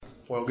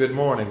Well, good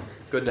morning.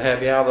 Good to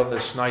have you out on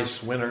this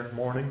nice winter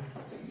morning.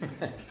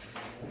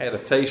 Had a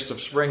taste of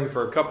spring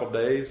for a couple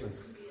days and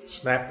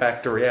snapped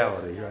back to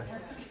reality, right?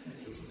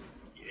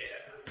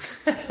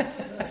 Yeah.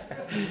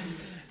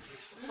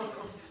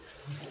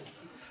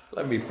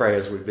 Let me pray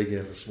as we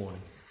begin this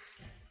morning.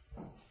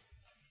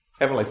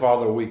 Heavenly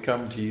Father, we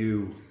come to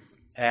you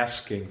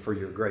asking for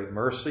your great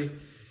mercy,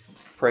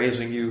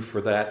 praising you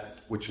for that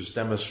which is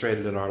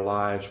demonstrated in our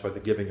lives by the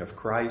giving of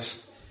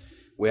Christ.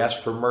 We ask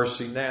for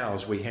mercy now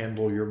as we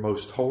handle your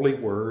most holy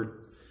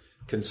word,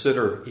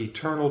 consider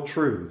eternal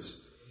truths,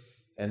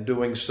 and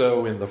doing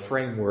so in the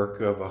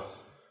framework of a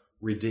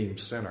redeemed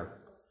sinner.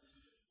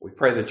 We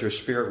pray that your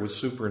Spirit would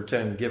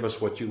superintend, give us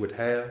what you would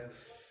have,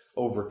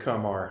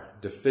 overcome our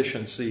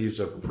deficiencies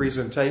of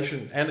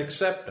presentation and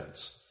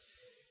acceptance,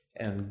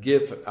 and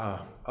give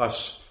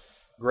us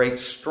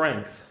great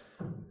strength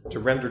to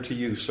render to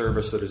you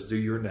service that is due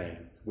your name.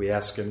 We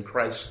ask in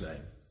Christ's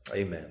name.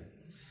 Amen.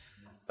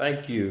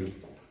 Thank you.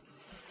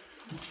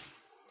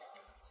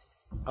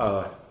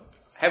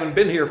 Haven't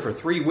been here for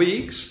 3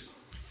 weeks.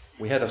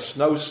 We had a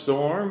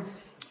snowstorm.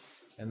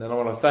 And then I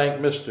want to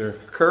thank Mr.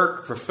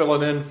 Kirk for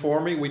filling in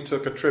for me. We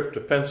took a trip to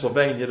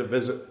Pennsylvania to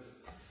visit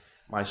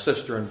my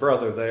sister and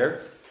brother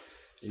there.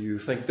 You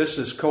think this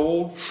is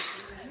cold?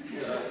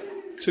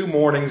 2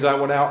 mornings I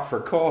went out for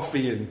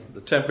coffee and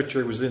the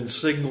temperature was in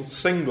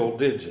single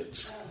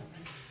digits.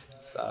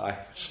 So I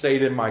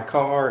stayed in my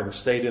car and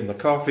stayed in the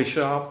coffee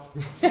shop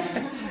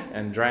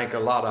and drank a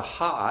lot of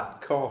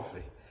hot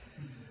coffee.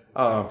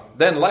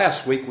 Then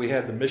last week we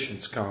had the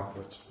missions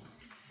conference.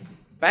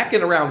 Back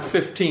in around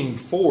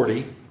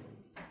 1540,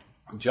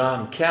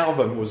 John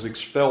Calvin was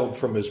expelled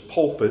from his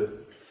pulpit,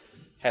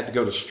 had to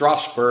go to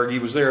Strasbourg. He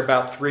was there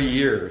about 3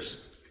 years.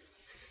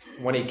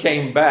 When he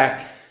came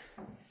back,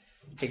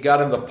 he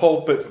got in the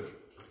pulpit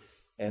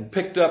and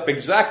picked up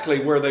exactly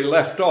where they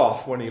left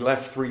off when he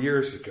left 3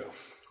 years ago.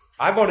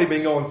 I've only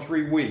been going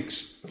 3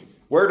 weeks.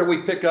 Where do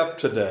we pick up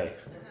today?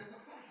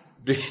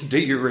 Do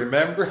you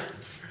remember?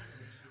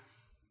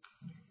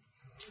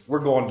 We're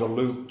going to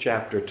Luke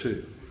chapter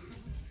 2.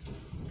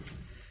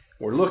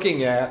 We're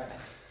looking at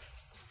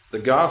the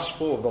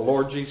gospel of the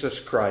Lord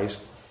Jesus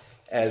Christ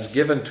as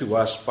given to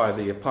us by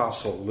the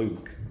Apostle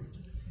Luke.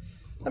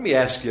 Let me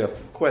ask you a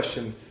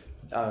question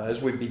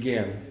as we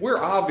begin.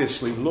 We're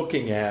obviously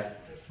looking at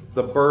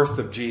the birth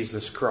of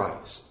Jesus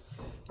Christ,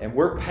 and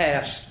we're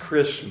past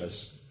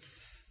Christmas.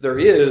 There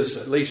is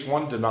at least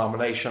one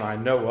denomination I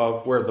know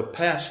of where the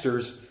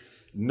pastors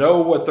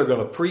know what they're going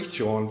to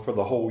preach on for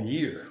the whole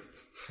year.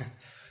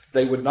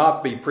 They would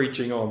not be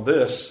preaching on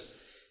this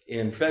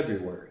in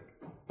February.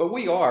 But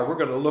we're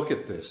going to look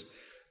at this.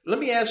 Let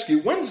me ask you,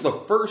 when's the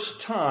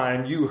first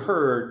time you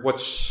heard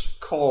what's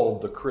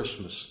called the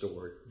Christmas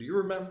story? Do you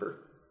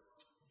remember?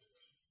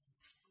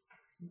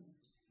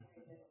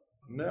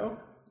 No?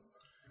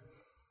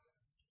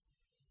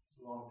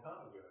 A long time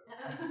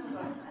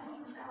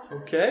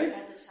ago. Okay.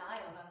 As a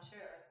child, I'm sure.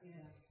 Yeah.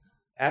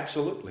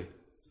 Absolutely.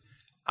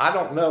 I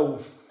don't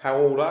know how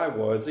old I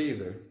was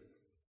either.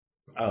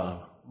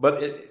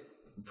 But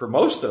for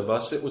most of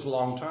us, it was a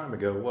long time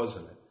ago,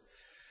 wasn't it?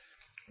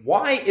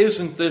 Why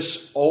isn't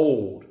this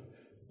old?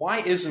 Why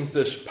isn't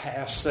this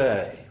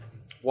passé?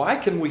 Why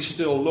can we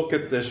still look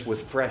at this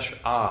with fresh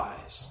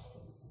eyes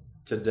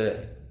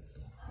today?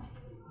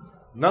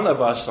 None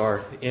of us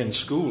are in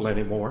school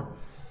anymore,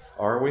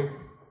 are we?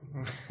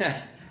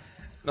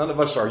 None of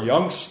us are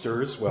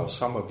youngsters. Well,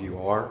 some of you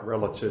are,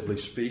 relatively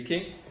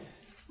speaking.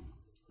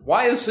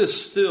 Why is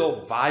this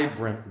still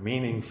vibrant,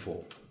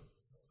 meaningful?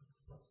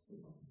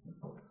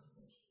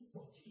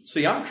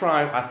 See, I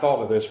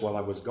thought of this while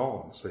I was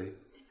gone, see.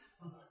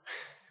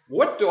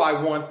 What do I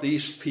want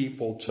these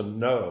people to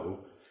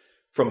know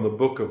from the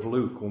book of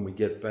Luke when we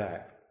get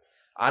back?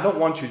 I don't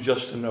want you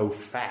just to know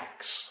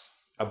facts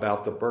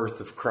about the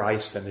birth of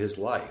Christ and his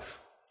life.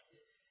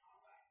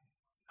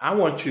 I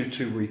want you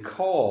to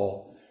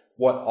recall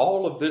what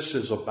all of this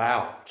is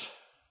about.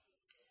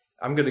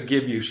 I'm going to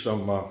give you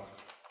something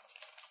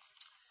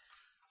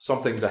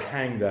to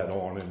hang that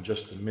on in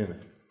just a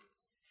minute.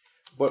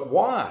 But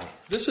why?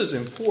 This is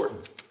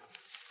important.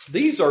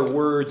 These are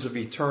words of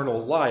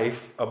eternal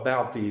life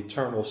about the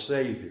eternal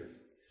Savior.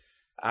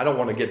 I don't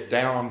want to get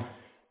down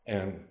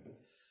and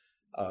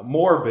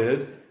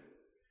morbid,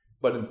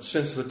 but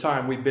since the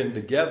time we've been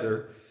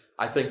together,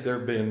 I think there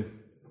have been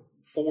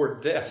 4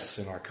 deaths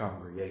in our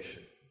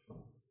congregation.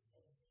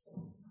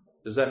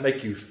 Does that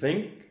make you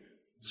think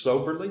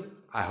soberly?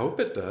 I hope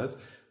it does.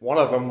 One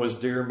of them was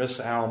dear Miss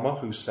Alma,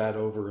 who sat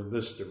over in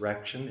this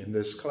direction in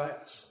this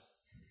class.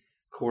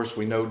 Of course,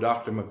 we know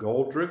Dr.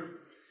 McGoldrick.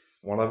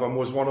 One of them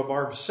was one of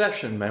our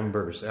session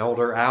members,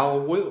 Elder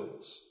Al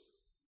Wills.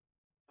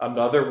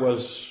 Another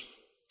was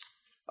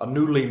a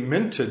newly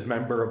minted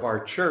member of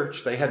our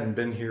church. They hadn't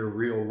been here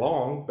real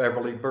long,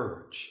 Beverly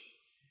Burge.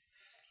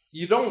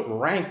 You don't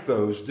rank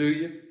those, do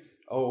you?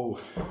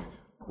 Oh,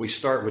 we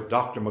start with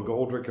Dr.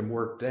 McGoldrick and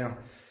work down.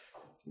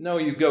 No,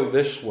 you go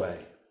this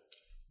way.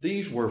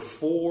 These were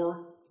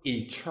 4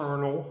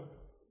 eternal,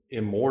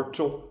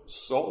 immortal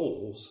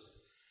souls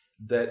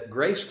that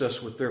graced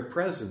us with their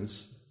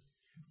presence.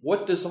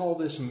 What does all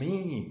this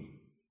mean?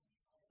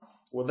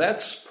 Well,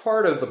 that's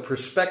part of the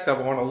perspective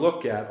I want to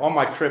look at on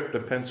my trip to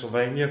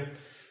Pennsylvania.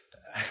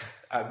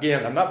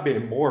 Again, I'm not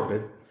being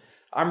morbid.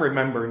 I'm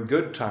remembering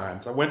good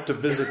times. I went to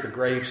visit the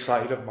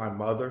gravesite of my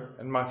mother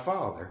and my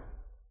father.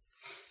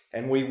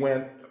 And we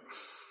went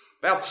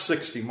about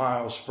 60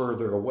 miles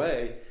further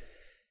away,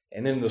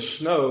 and in the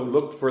snow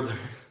looked for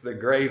the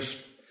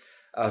grave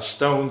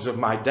stones of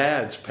my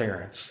dad's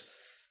parents.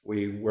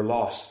 We were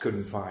lost,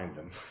 couldn't find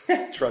them,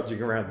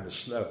 trudging around in the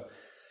snow.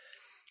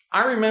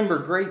 I remember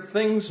great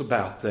things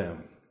about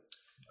them,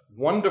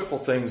 wonderful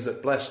things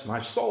that blessed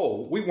my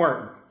soul. We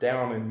weren't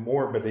down in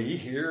morbidity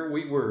here.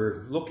 We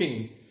were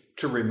looking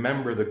to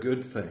remember the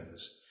good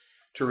things,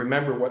 to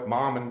remember what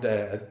Mom and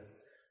Dad,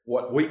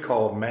 what we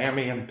called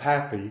Mammy and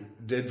Pappy,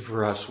 did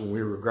for us when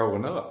we were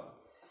growing up.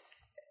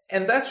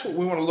 And that's what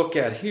we want to look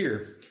at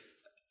here.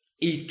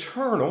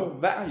 Eternal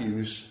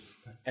values.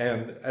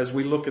 And as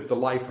we look at the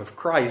life of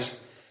Christ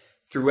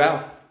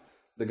throughout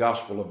the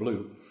Gospel of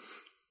Luke.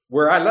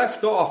 Where I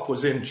left off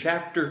was in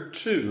chapter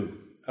 2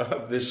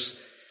 of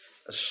this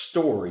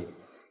story.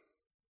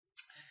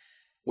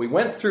 We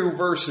went through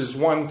verses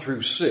 1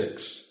 through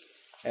 6,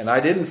 and I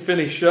didn't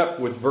finish up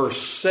with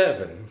verse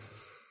 7,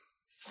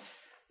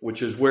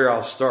 which is where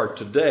I'll start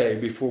today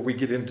before we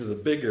get into the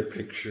bigger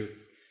picture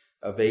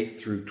of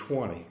 8 through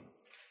 20.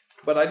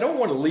 But I don't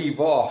want to leave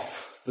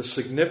off the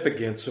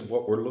significance of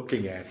what we're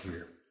looking at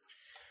here.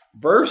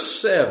 Verse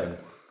 7,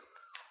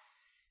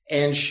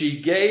 and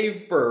she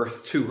gave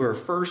birth to her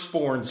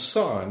firstborn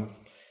son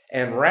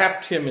and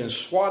wrapped him in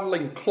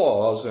swaddling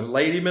cloths and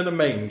laid him in a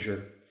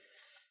manger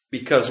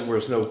because there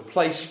was no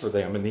place for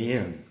them in the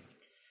inn.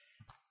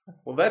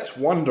 Well, that's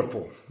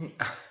wonderful.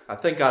 I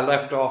think I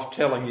left off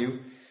telling you,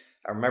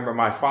 I remember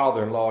my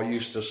father-in-law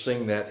used to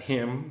sing that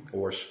hymn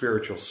or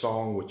spiritual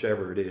song,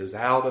 whichever it is,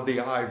 out of the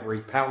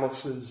ivory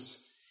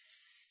palaces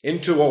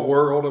into a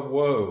world of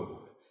woe,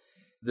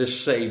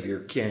 this Savior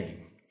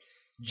came.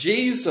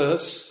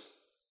 Jesus,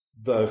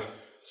 the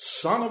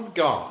Son of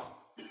God,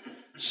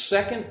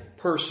 second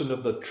person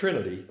of the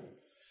Trinity,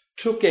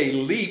 took a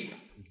leap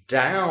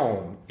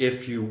down,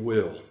 if you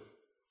will,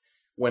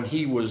 when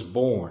he was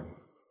born.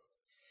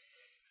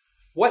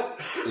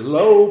 What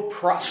low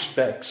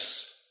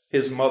prospects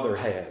his mother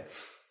had.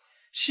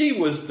 She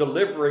was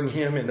delivering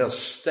him in a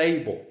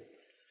stable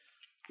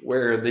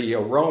where the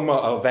aroma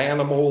of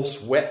animals,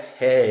 wet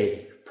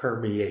hay,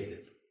 permeated,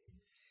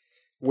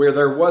 where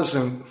there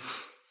wasn't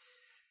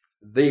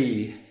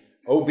the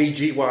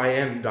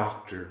OBGYN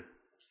doctor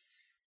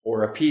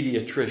or a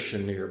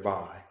pediatrician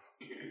nearby.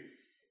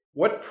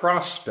 What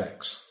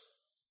prospects?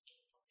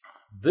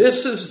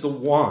 This is the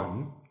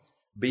one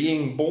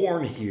being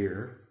born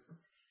here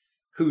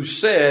who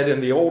said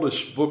in the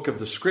oldest book of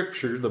the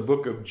scripture, the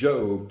book of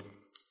Job,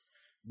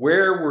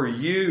 where were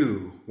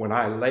you when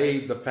I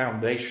laid the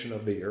foundation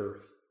of the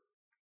earth?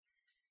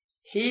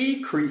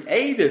 He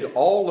created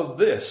all of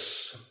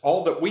this,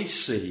 all that we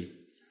see,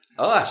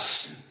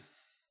 us.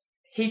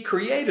 He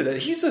created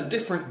it. He's a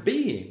different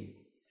being,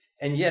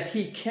 and yet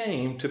he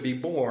came to be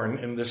born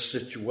in this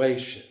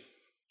situation.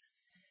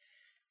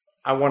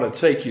 I want to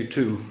take you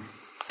to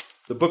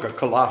the book of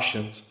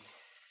Colossians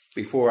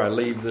before I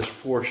leave this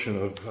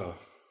portion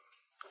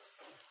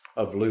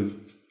of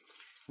Luke.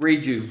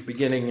 Read you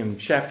beginning in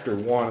chapter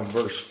 1,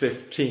 verse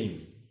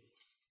 15.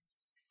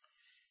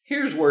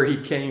 Here's where he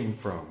came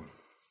from.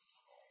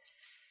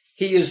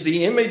 He is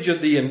the image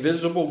of the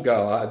invisible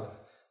God,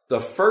 the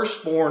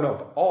firstborn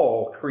of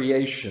all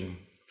creation.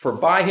 For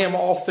by him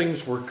all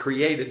things were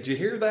created. Do you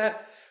hear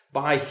that?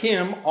 By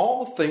him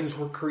all things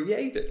were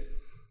created.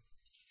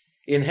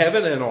 In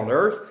heaven and on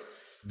earth,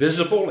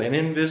 visible and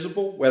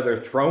invisible, whether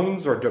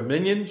thrones or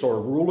dominions or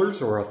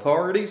rulers or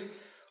authorities,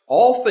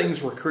 all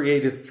things were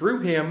created through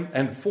him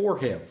and for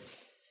him.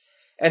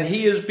 And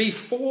he is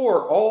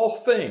before all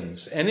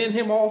things, and in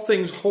him all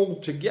things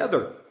hold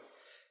together.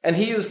 And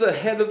he is the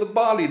head of the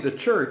body, the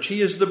church.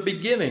 He is the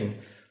beginning,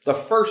 the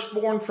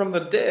firstborn from the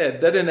dead,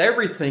 that in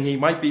everything he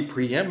might be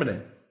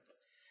preeminent.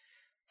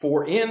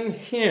 For in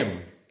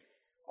him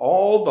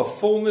all the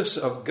fullness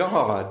of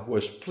God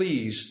was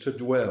pleased to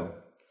dwell,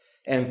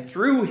 and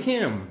through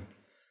him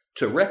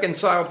to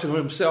reconcile to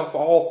himself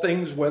all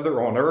things,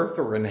 whether on earth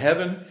or in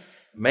heaven,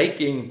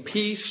 making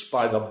peace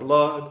by the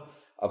blood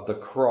of the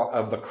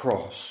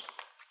cross.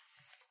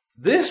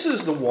 This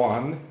is the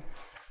one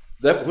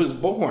that was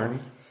born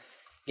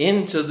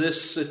into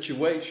this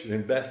situation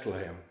in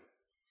Bethlehem.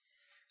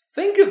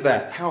 Think of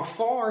that, how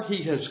far he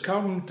has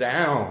come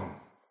down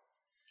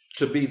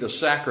to be the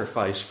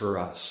sacrifice for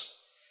us.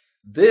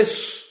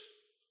 This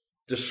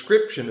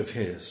description of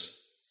his,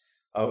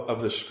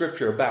 of the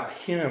scripture about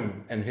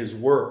him and his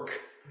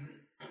work,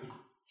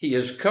 he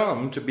has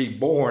come to be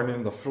born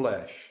in the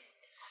flesh.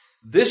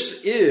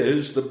 This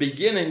is the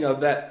beginning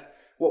of that,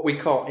 what we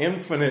call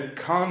infinite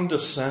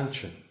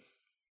condescension.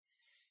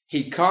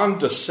 He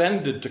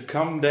condescended to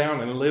come down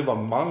and live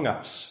among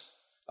us,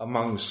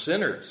 among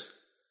sinners.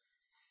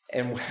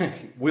 And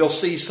we'll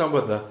see some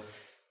of the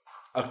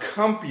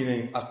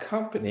accompanying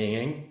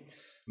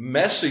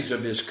message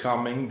of his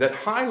coming that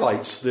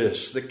highlights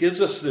this, that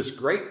gives us this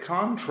great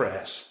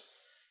contrast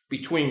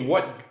between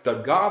what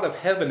the God of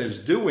heaven is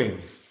doing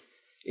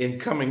in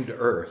coming to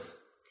earth.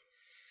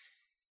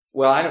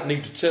 Well, I don't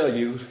need to tell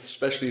you,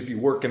 especially if you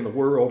work in the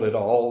world at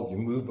all, you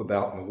move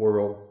about in the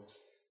world,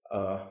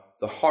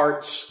 the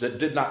hearts that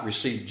did not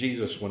receive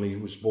Jesus when he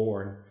was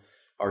born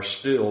are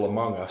still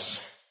among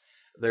us.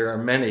 There are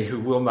many who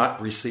will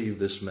not receive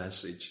this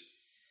message,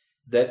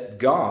 that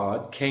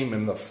God came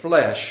in the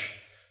flesh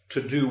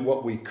to do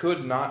what we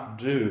could not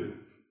do,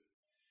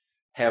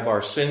 have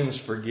our sins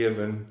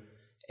forgiven,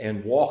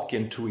 and walk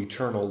into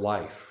eternal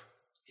life.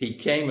 He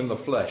came in the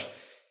flesh.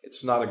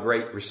 It's not a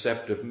great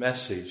receptive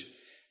message.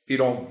 If you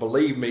don't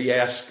believe me,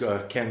 ask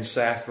Ken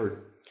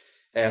Safford,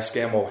 ask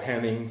Emil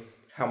Henning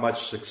how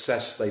much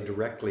success they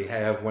directly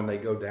have when they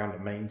go down to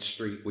Main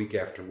Street week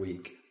after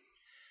week.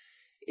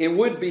 It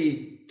would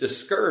be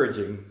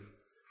discouraging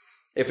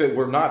if it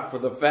were not for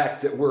the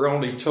fact that we're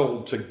only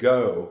told to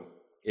go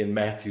in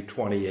Matthew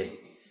 28.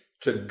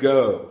 To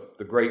go,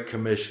 the Great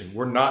Commission.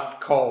 We're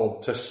not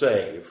called to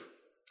save.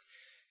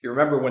 You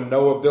remember when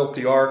Noah built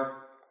the ark?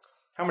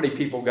 How many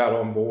people got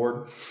on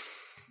board?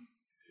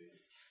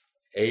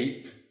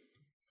 8.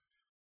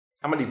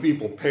 How many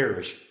people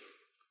perished?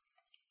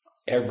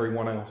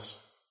 Everyone else.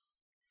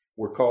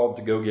 We're called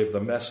to go give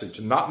the message.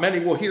 And not many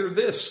will hear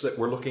this that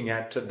we're looking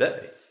at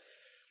today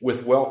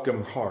with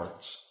welcome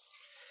hearts.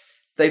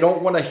 They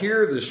don't want to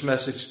hear this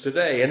message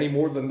today any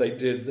more than they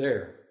did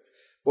there.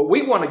 But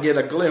we want to get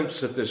a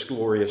glimpse at this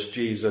glorious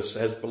Jesus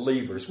as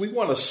believers. We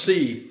want to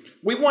see,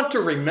 we want to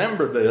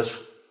remember this.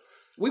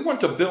 We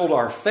want to build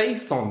our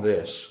faith on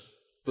this,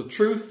 the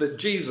truth that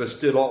Jesus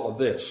did all of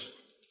this.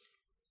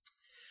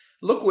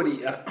 Look what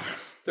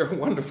there are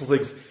wonderful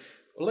things.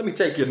 Well, let me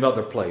take you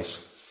another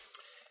place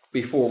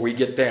before we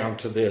get down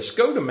to this.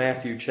 Go to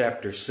Matthew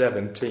chapter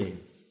 17.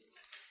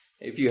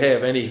 If you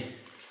have any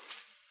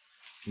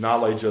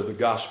knowledge of the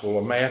Gospel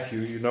of Matthew,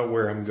 you know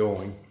where I'm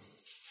going.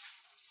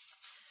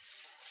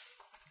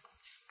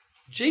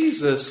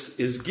 Jesus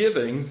is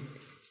giving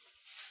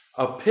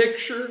a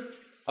picture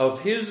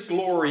of his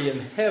glory in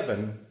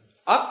heaven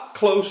up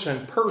close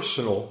and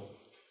personal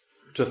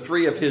to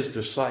 3 of his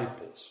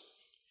disciples.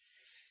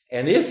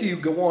 And if you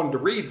go on to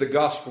read the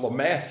Gospel of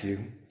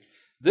Matthew,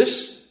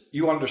 this,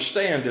 you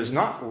understand, is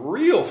not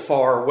real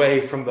far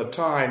away from the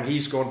time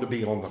he's going to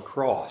be on the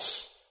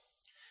cross.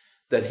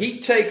 That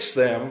he takes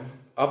them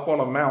up on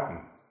a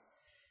mountain.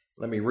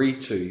 Let me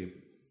read to you.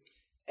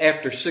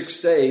 After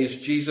 6 days,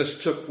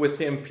 Jesus took with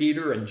him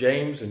Peter and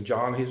James and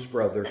John his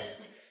brother,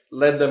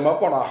 led them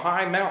up on a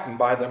high mountain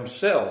by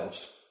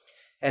themselves,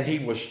 and he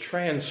was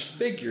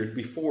transfigured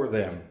before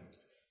them.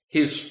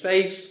 His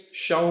face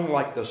shone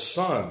like the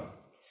sun.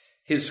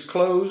 His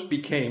clothes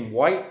became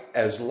white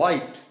as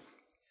light.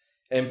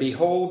 And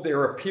behold,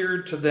 there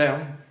appeared to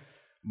them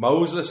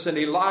Moses and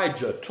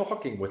Elijah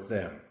talking with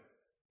them.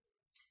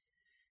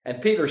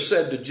 And Peter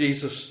said to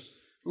Jesus,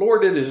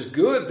 Lord, it is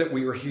good that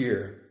we are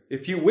here.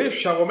 If you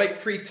wish, I will make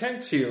 3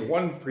 tents here,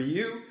 one for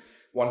you,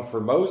 one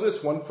for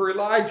Moses, one for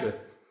Elijah.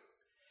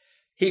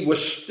 He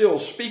was still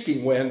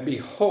speaking when,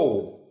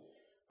 behold,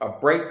 a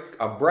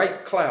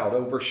bright cloud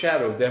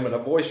overshadowed them, and a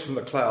voice from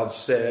the cloud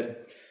said,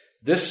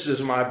 This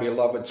is my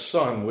beloved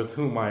Son, with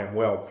whom I am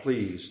well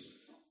pleased.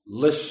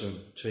 Listen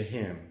to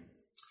him.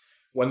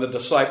 When the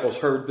disciples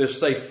heard this,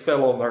 they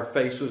fell on their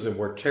faces and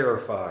were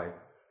terrified.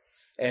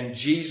 And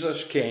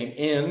Jesus came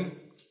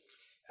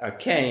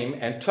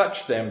and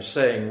touched them,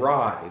 saying,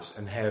 Rise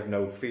and have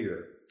no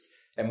fear.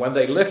 And when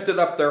they lifted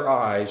up their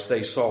eyes,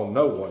 they saw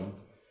no one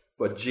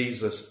but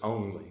Jesus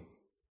only.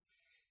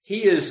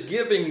 He is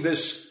giving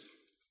this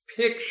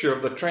picture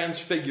of the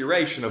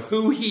transfiguration of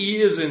who he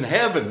is in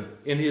heaven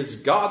in his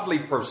godly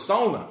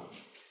persona,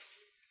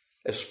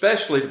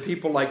 especially to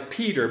people like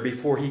Peter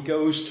before he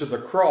goes to the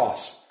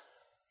cross,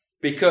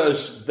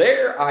 because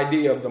their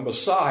idea of the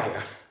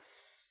Messiah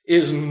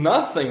is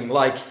nothing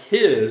like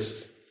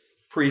his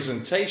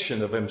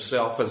presentation of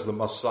himself as the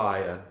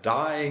Messiah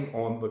dying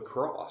on the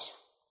cross.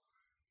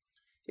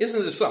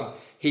 Isn't it something?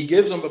 He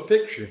gives them a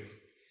picture.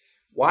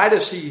 Why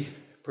does he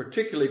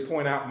particularly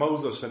point out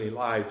Moses and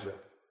Elijah?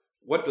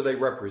 What do they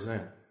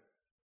represent?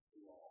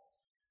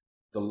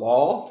 The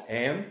law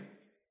and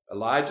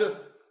Elijah,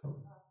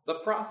 the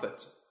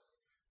prophets.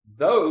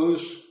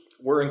 Those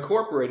were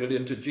incorporated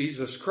into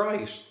Jesus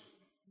Christ.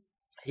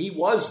 He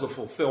was the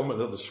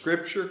fulfillment of the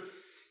scripture.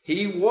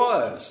 He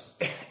was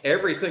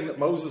everything that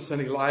Moses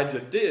and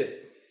Elijah did.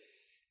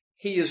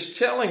 He is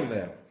telling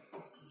them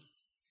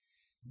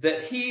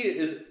that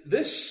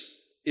this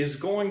is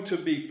going to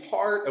be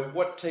part of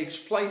what takes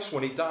place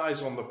when he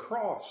dies on the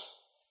cross.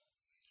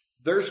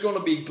 There's going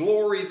to be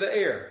glory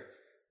there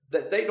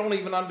that they don't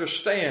even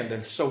understand.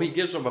 And so he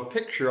gives them a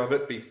picture of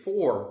it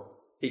before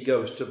he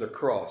goes to the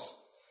cross.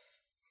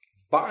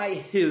 By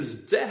his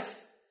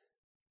death,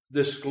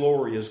 this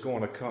glory is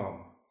going to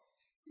come.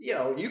 You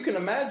know, you can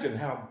imagine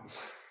how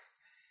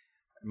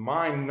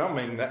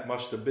mind-numbing that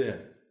must have been.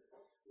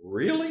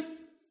 Really?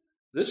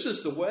 This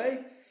is the way?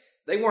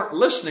 They weren't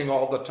listening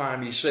all the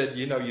time. He said,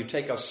 you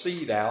take a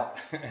seed out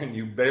and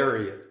you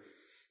bury it.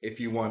 If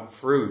you want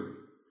fruit,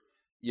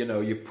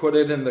 you put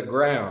it in the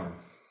ground.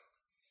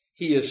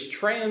 He is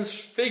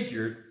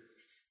transfigured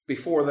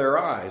before their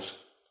eyes.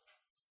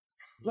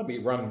 Let me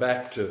run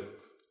back to,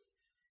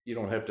 you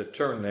don't have to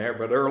turn there,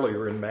 but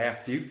earlier in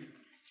Matthew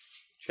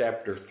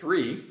chapter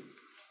 3,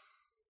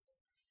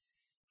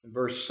 in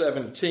verse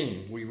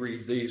 17, we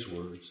read these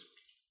words.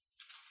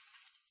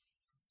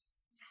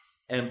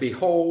 And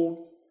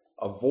behold,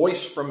 a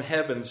voice from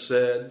heaven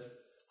said,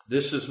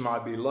 "This is my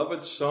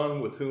beloved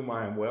Son with whom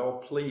I am well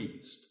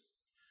pleased."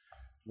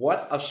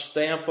 What a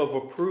stamp of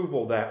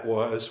approval that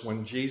was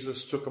when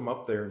Jesus took him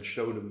up there and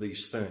showed him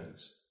these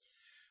things.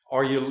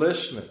 Are you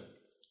listening?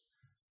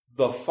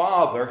 The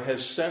Father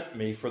has sent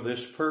me for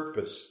this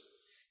purpose.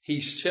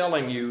 He's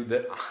telling you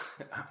that,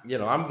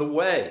 I'm the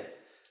way.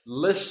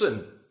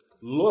 Listen,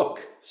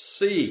 look,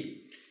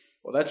 see.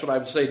 Well, that's what I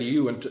would say to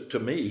you and to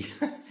me.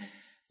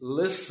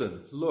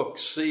 Listen, look,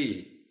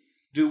 see.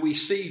 Do we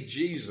see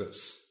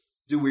Jesus?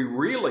 Do we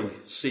really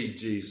see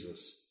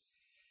Jesus?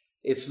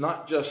 It's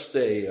not just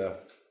a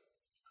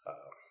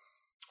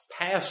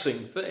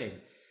passing thing.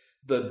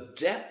 The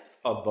depth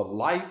of the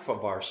life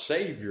of our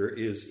Savior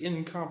is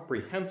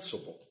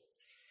incomprehensible.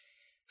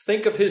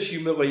 Think of his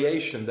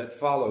humiliation that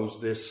follows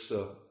this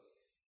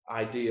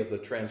idea of the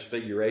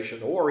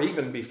transfiguration, or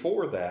even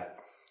before that.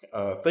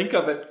 Think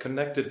of it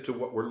connected to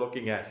what we're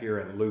looking at here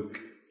in Luke.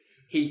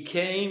 He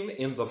came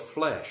in the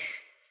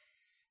flesh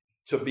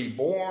to be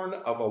born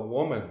of a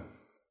woman,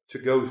 to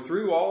go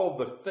through all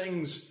the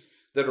things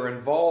that are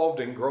involved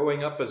in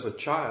growing up as a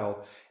child,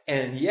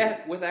 and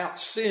yet without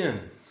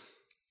sin.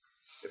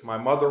 If my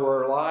mother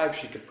were alive,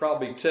 she could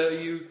probably tell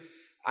you,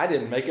 I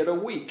didn't make it a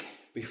week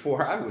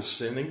before I was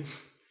sinning.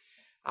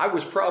 I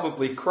was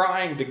probably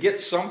crying to get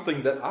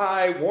something that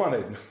I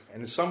wanted,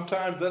 and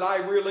sometimes that I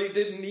really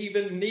didn't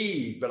even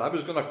need, but I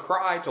was going to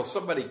cry till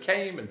somebody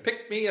came and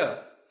picked me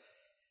up.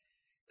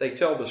 They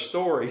tell the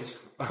stories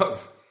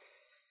of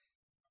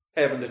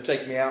having to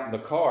take me out in the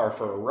car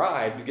for a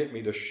ride to get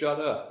me to shut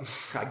up.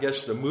 I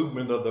guess the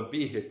movement of the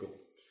vehicle.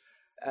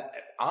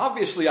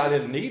 Obviously, I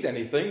didn't need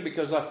anything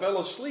because I fell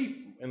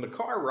asleep in the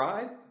car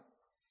ride.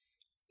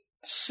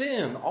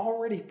 Sin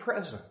already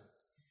present.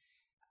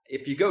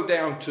 If you go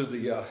down to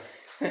the,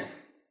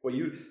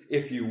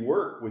 if you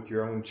work with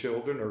your own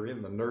children or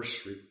in the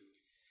nursery,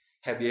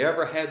 have you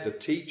ever had to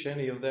teach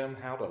any of them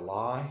how to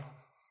lie?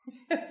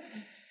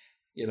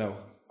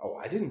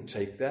 I didn't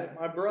take that.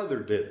 My brother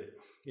did it.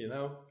 You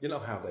know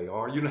how they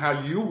are. You know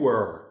how you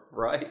were,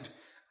 right?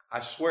 I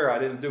swear I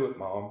didn't do it,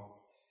 Mom.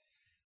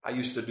 I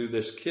used to do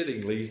this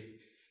kiddingly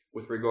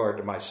with regard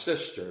to my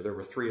sister. There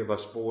were 3 of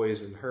us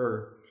boys and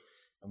her,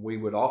 and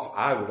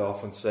I would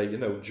often say,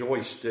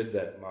 Joyce did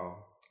that, Mom.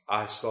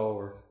 I saw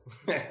her.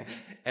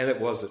 And it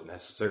wasn't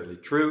necessarily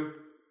true.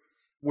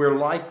 We're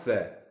like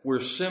that. We're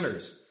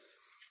sinners.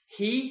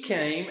 He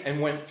came and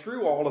went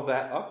through all of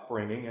that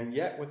upbringing, and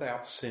yet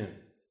without sin.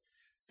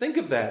 Think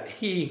of that.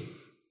 He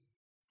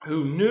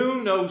who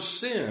knew no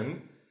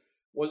sin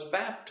was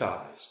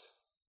baptized.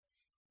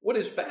 What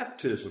is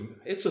baptism?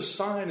 It's a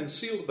sign and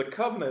seal of the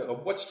covenant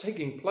of what's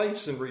taking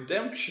place in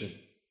redemption.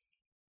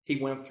 He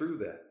went through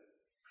that.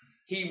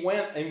 He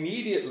went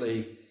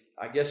immediately,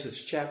 I guess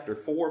it's chapter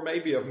 4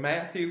 maybe of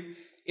Matthew,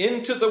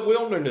 into the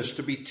wilderness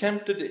to be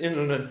tempted in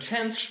an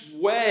intense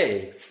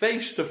way,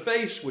 face to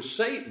face with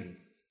Satan.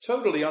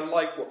 Totally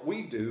unlike what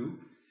we do,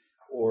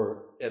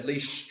 or at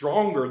least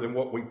stronger than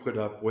what we put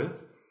up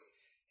with,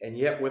 and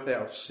yet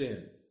without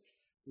sin.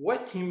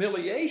 What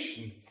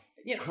humiliation.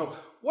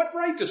 What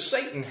right does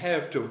Satan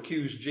have to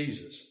accuse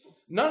Jesus?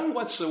 None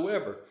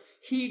whatsoever.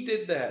 He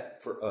did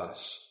that for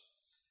us.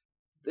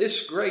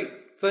 This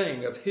great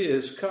thing of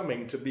his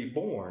coming to be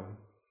born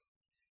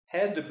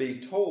had to be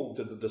told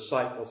to the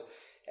disciples,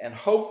 and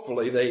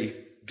hopefully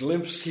they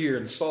glimpsed here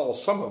and saw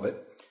some of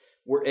it,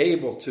 were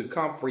able to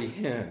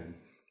comprehend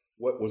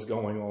what was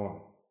going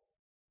on.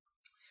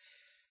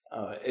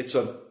 It's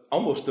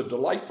almost a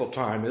delightful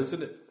time,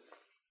 isn't it?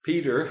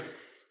 Peter,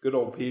 good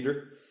old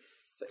Peter,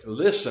 said,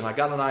 listen, I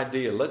got an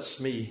idea. Let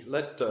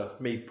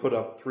me put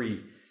up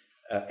 3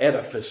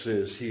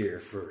 edifices here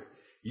for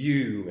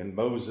you and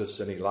Moses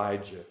and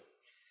Elijah.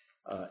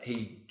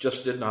 He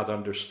just did not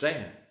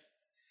understand.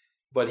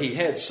 But he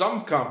had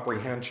some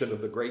comprehension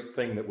of the great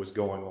thing that was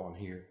going on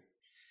here.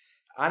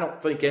 I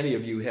don't think any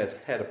of you have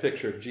had a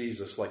picture of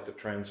Jesus like the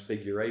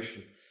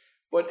Transfiguration.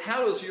 But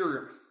how is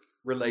your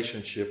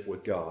relationship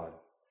with God?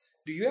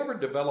 Do you ever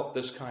develop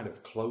this kind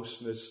of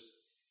closeness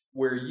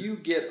where you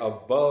get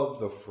above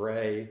the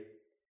fray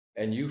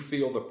and you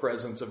feel the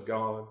presence of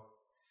God?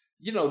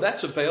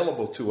 That's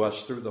available to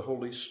us through the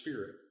Holy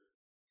Spirit.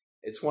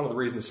 It's one of the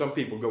reasons some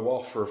people go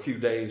off for a few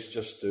days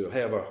just to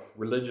have a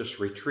religious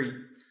retreat.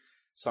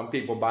 Some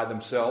people by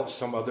themselves,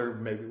 some other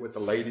maybe with a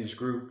ladies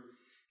group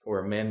or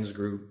a men's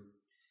group.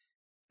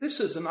 This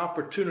is an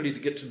opportunity to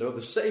get to know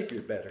the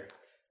Savior better.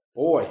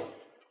 Boy,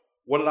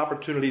 what an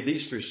opportunity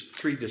these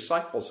 3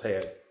 disciples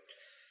had.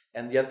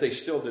 And yet they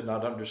still did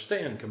not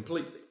understand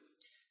completely.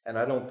 And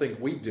I don't think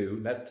we do.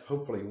 And that's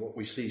hopefully what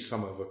we see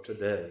some of it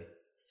today.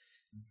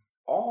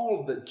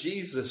 All that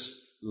Jesus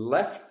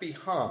left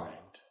behind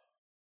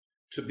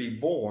to be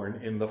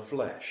born in the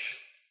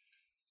flesh.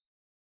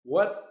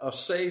 What a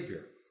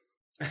Savior.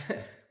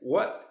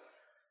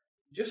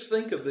 Just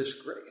think of this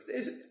great,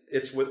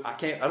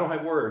 I don't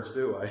have words,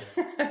 do I?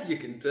 You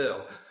can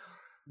tell.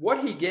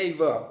 What he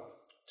gave up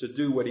to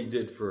do what he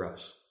did for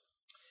us.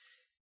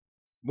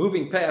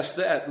 Moving past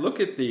that, look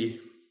at the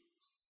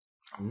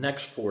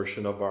next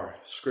portion of our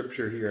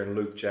scripture here in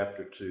Luke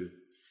chapter 2.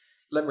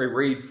 Let me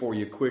read for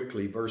you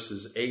quickly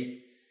verses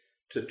 8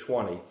 to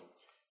 20.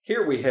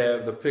 Here we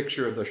have the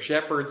picture of the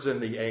shepherds and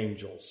the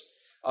angels.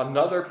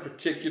 Another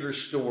particular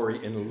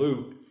story in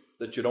Luke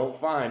that you don't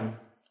find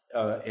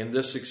in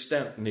this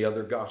extent in the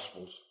other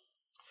Gospels.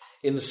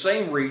 In the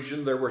same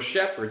region, there were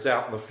shepherds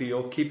out in the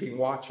field keeping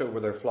watch over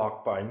their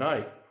flock by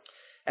night.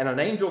 And an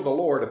angel of the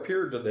Lord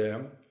appeared to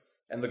them,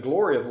 and the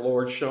glory of the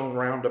Lord shone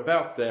round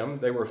about them.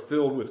 They were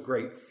filled with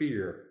great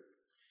fear.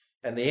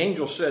 And the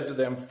angel said to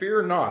them,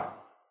 "Fear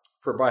not,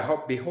 for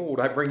behold,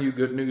 I bring you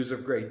good news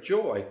of great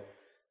joy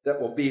that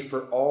will be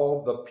for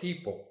all the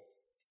people.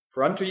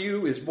 For unto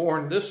you is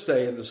born this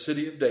day in the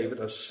city of David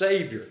a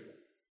Savior,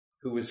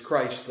 who is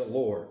Christ the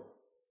Lord.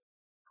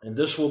 And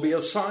this will be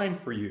a sign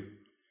for you.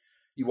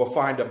 You will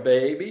find a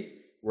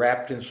baby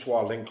wrapped in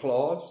swaddling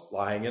cloths,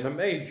 lying in a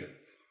manger."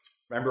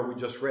 Remember, we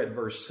just read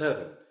verse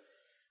 7.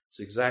 It's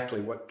exactly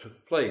what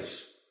took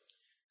place.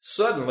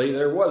 Suddenly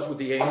there was with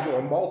the angel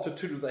a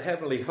multitude of the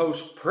heavenly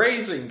host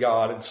praising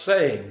God and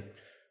saying,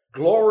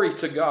 "Glory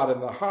to God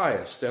in the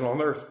highest, and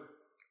on earth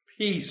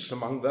peace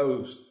among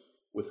those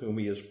with whom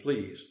he is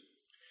pleased."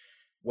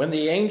 When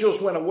the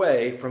angels went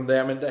away from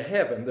them into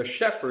heaven, the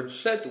shepherds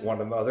said to one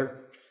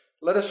another,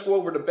 "Let us go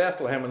over to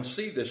Bethlehem and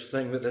see this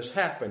thing that has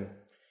happened,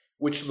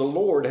 which the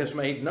Lord has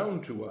made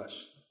known to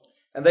us."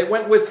 And they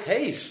went with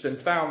haste and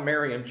found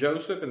Mary and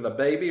Joseph and the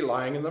baby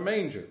lying in the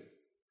manger.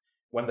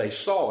 When they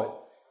saw it,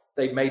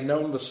 they made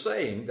known the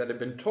saying that had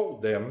been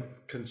told them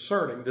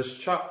concerning this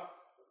child.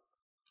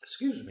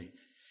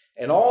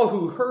 And all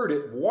who heard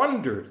it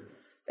wondered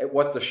at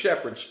what the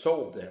shepherds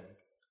told them.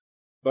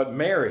 But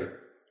Mary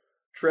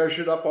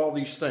treasured up all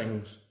these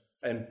things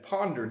and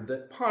pondering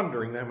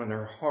them in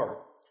her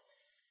heart.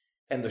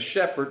 And the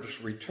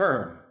shepherds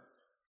returned,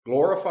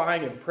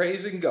 glorifying and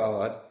praising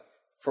God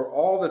for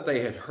all that they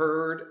had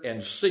heard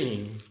and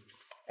seen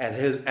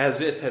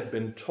as it had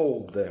been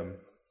told them.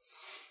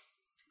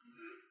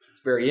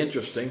 It's very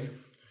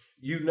interesting.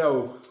 You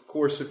know, of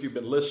course, if you've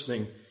been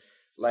listening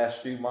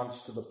last few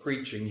months to the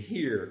preaching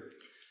here,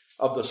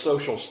 of the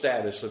social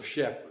status of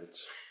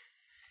shepherds.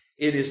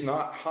 It is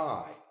not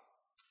high.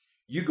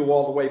 You go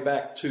all the way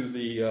back to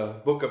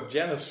the book of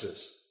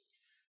Genesis,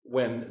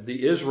 when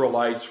the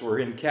Israelites were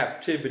in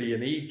captivity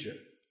in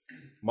Egypt.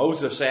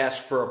 Moses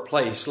asked for a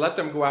place. Let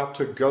them go out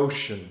to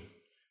Goshen.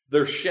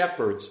 They're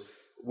shepherds.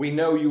 We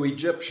know you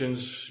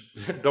Egyptians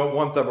don't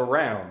want them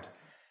around.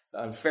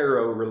 And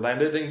Pharaoh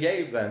relented and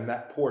gave them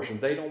that portion.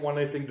 They don't want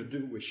anything to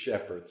do with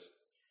shepherds.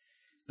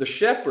 The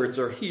shepherds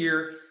are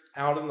here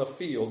out in the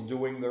field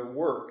doing their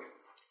work.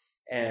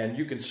 And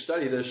you can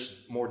study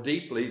this more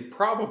deeply.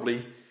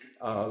 Probably,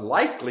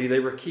 likely, they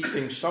were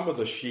keeping some of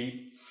the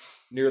sheep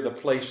near the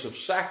place of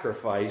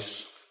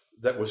sacrifice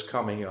that was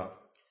coming up.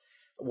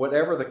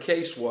 Whatever the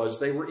case was,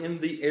 they were in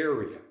the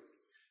area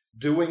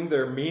doing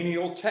their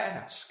menial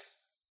task.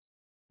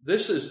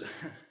 This is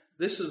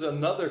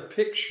another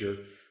picture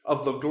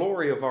of the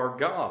glory of our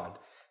God,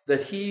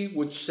 that he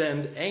would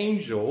send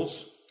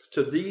angels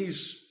to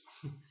these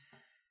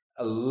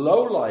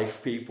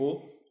low-life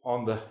people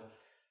on the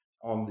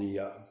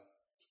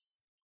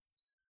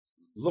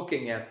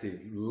looking at the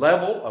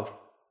level of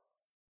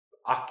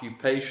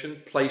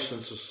occupation, place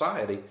in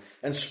society,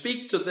 and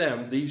speak to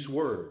them these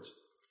words.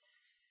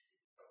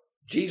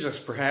 Jesus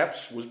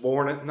perhaps was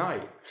born at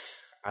night.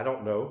 I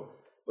don't know,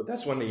 but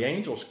that's when the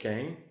angels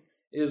came,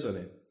 isn't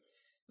it?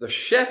 The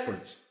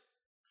shepherds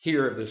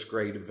hear of this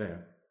great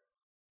event.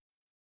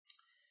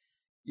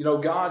 You know,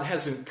 God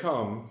hasn't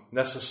come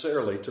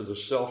necessarily to the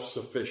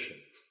self-sufficient.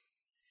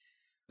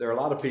 There are a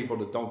lot of people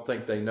that don't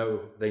think they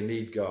know they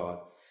need God.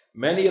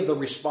 Many of the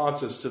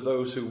responses to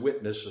those who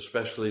witness,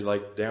 especially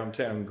like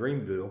downtown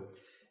Greenville,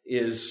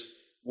 is,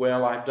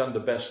 well, I've done the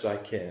best I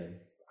can.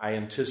 I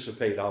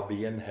anticipate I'll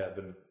be in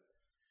heaven.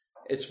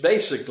 It's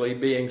basically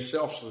being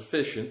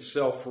self-sufficient,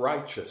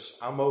 self-righteous.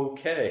 I'm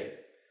okay.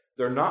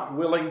 They're not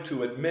willing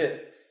to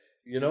admit,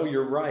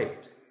 you're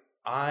right.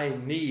 I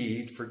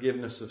need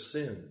forgiveness of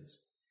sins.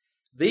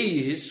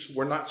 These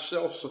were not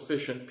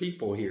self-sufficient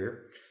people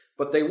here,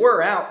 but they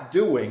were out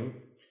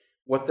doing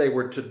what they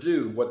were to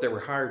do, what they were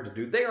hired to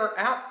do. They are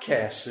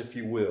outcasts, if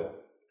you will.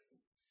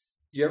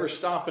 You ever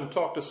stop and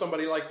talk to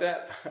somebody like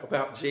that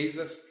about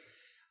Jesus?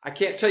 I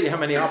can't tell you how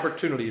many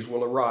opportunities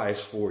will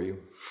arise for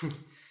you.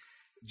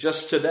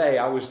 Just today,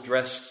 I was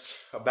dressed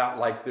about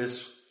like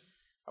this.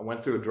 I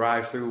went through a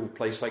drive-through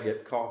place I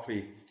get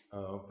coffee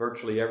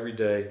virtually every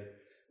day.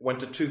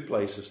 Went to 2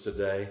 places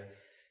today.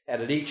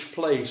 And at each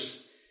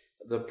place,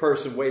 the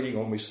person waiting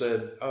on me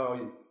said,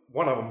 "Oh,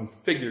 one of them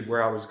figured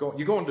where I was going.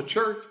 You going to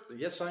church? I said,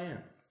 yes, I am.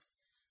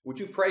 Would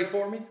you pray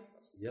for me?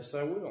 I said, yes,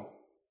 I will.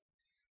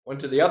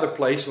 Went to the other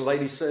place. The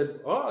lady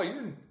said, oh,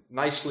 you're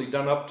nicely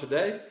done up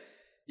today.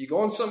 You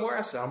going somewhere?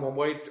 I said, I'm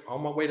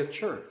on my way to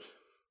church.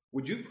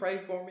 Would you pray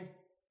for me?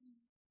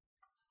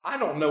 I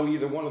don't know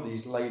either one of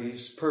these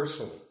ladies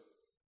personally,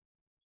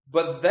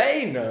 but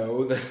they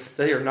know that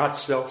they are not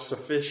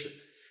self-sufficient.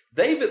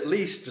 They've at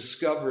least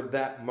discovered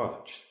that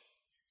much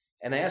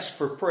and asked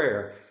for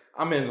prayer.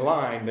 I'm in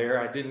line there.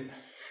 I didn't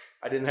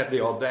have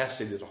the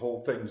audacity to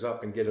hold things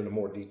up and get in a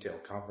more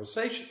detailed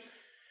conversation.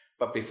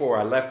 But before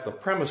I left the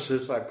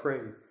premises, I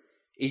prayed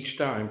each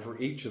time for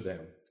each of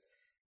them.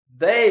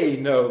 They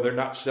know they're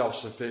not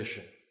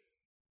self-sufficient.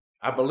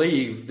 I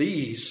believe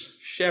these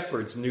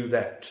shepherds knew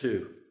that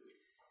too.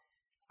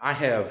 I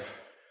have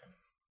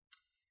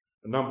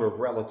a number of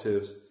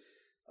relatives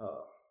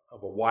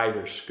of a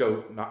wider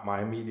scope, not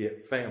my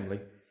immediate family,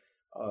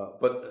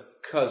 but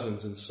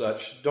cousins and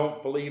such,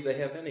 don't believe they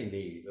have any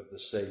need of the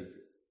Savior.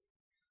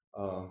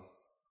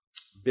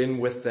 Been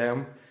with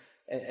them,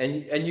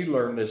 and you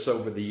learn this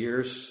over the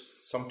years.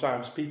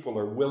 Sometimes people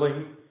are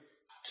willing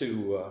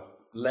to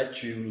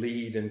let you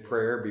lead in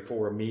prayer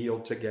before a meal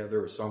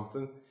together or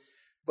something,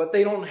 but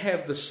they don't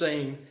have the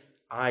same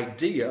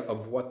idea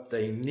of what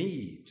they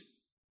need.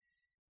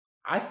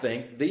 I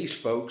think these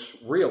folks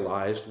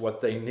realized what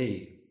they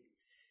need.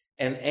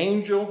 An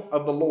angel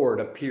of the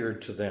Lord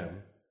appeared to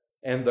them,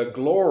 and the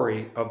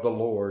glory of the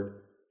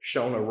Lord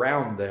shone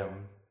around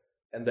them,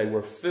 and they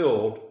were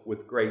filled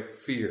with great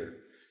fear.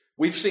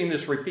 We've seen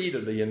this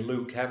repeatedly in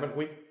Luke, haven't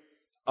we?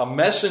 A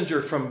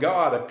messenger from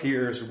God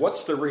appears.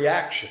 What's the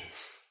reaction?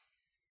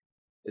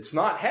 It's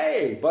not,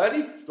 hey,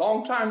 buddy,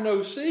 long time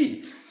no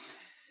see.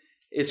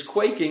 It's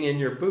quaking in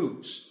your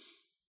boots,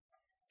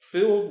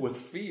 filled with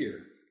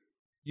fear.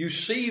 You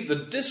see the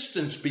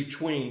distance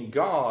between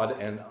God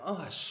and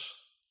us.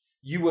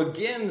 You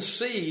again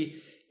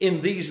see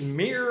in these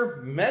mere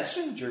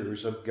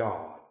messengers of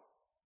God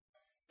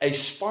a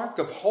spark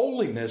of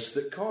holiness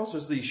that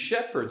causes these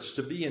shepherds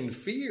to be in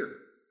fear.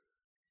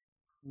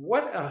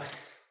 What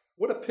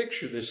a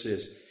picture this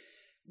is.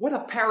 What a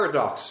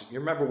paradox. You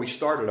remember we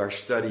started our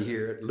study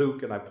here at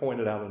Luke, and I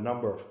pointed out a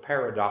number of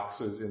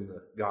paradoxes in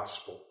the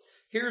gospel.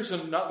 Here's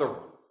another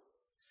one.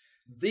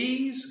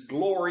 These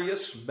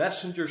glorious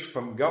messengers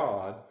from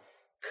God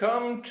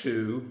come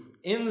to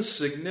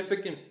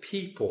insignificant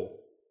people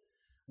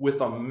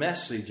with a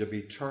message of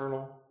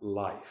eternal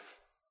life.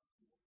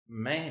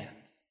 Man,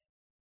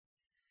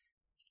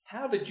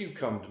 how did you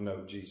come to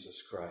know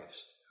Jesus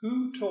Christ?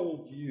 Who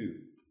told you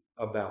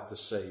about the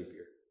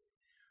Savior?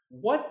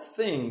 What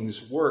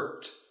things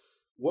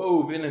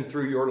wove in and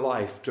through your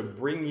life to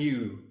bring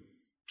you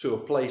to a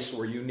place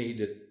where you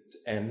needed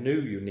and knew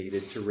you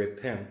needed to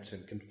repent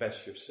and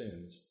confess your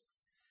sins?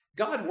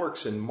 God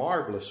works in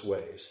marvelous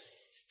ways.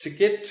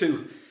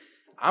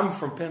 I'm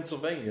from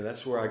Pennsylvania.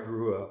 That's where I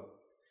grew up.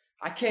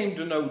 I came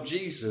to know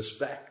Jesus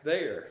back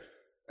there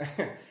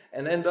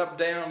and end up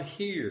down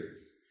here.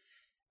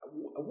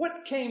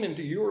 What came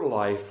into your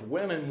life,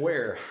 when and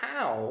where?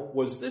 How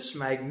was this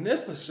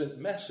magnificent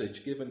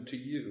message given to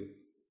you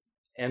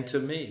and to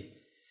me?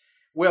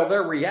 Well,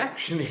 their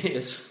reaction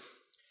is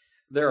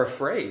they're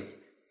afraid.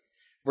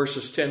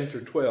 Verses 10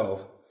 through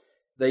 12,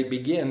 they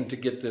begin to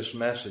get this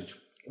message.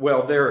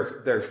 Well,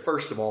 they're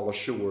first of all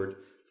assured,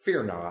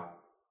 fear not.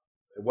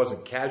 It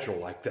wasn't casual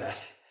like that.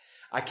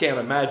 I can't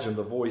imagine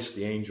the voice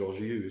the angels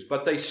used,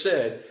 but they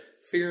said,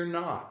 fear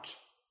not.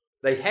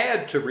 They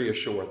had to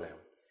reassure them.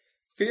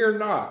 Fear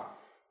not.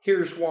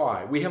 Here's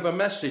why. We have a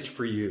message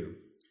for you.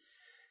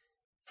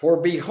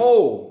 For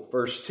behold,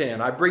 verse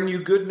 10, I bring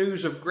you good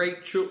news of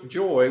great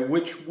joy,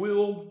 which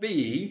will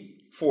be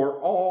for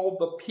all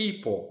the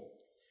people.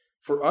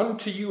 For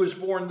unto you is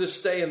born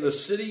this day in the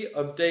city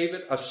of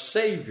David a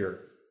Savior,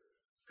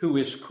 who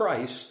is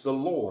Christ the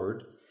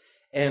Lord.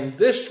 And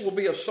this will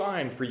be a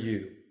sign for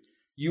you.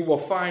 You will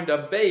find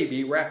a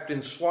baby wrapped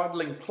in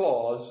swaddling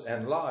cloths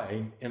and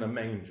lying in a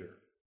manger.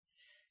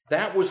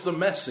 That was the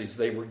message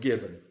they were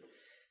given.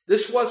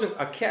 This wasn't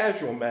a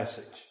casual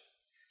message.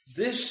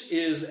 This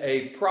is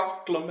a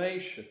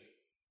proclamation.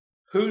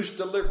 Who's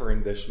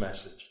delivering this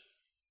message?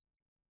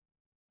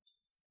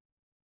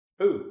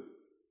 Who?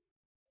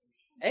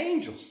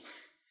 Angels.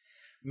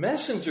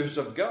 Messengers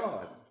of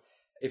God.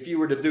 If you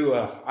were to do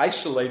an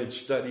isolated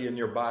study in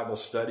your Bible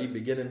study,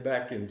 beginning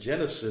back in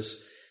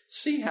Genesis,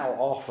 see how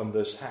often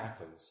this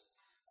happens.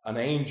 An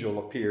angel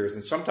appears,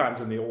 and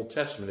sometimes in the Old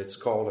Testament it's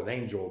called an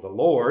angel of the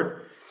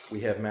Lord.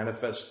 We have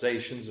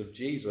manifestations of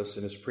Jesus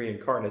in his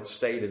pre-incarnate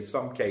state in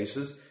some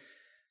cases.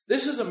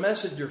 This is a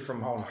messenger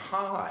from on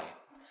high.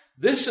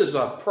 This is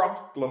a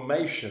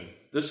proclamation.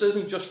 This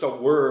isn't just a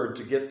word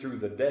to get through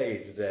the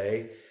day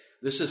today.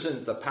 This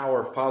isn't the power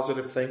of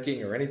positive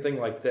thinking or anything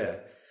like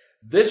that.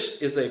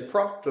 This is a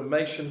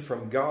proclamation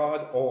from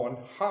God on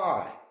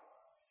high.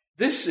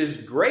 This is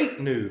great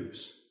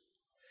news.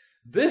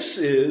 This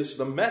is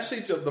the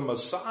message of the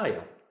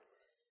Messiah,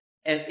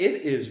 and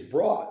it is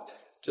brought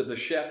to the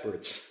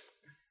shepherds.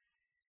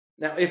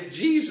 Now, if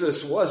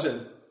Jesus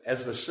wasn't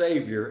as the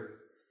Savior,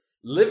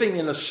 living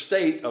in a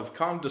state of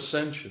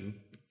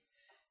condescension.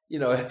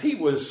 If he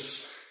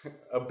was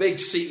a big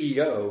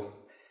CEO,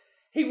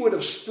 he would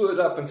have stood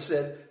up and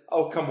said,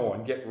 "Oh, come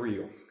on, get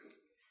real.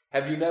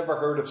 Have you never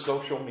heard of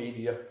social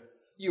media?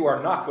 You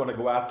are not going to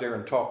go out there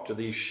and talk to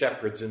these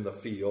shepherds in the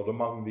field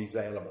among these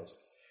animals.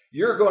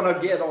 You're going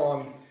to get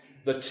on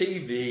the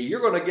TV, you're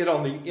going to get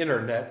on the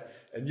internet,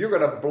 and you're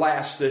going to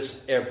blast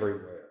this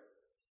everywhere,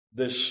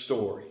 this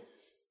story."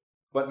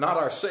 But not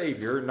our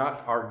Savior,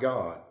 not our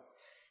God.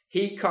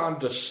 He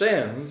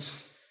condescends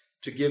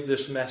to give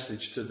this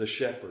message to the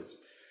shepherds.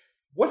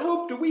 What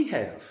hope do we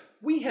have?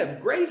 We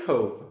have great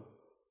hope.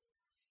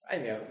 I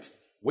know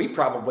we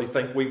probably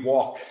think we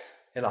walk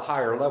in a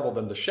higher level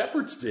than the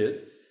shepherds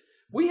did.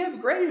 We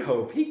have great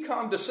hope. He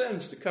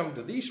condescends to come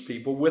to these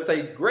people with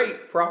a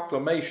great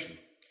proclamation.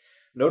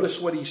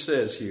 Notice what he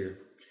says here.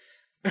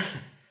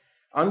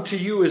 "Unto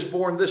you is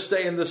born this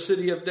day in the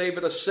city of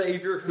David a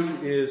Savior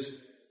who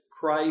is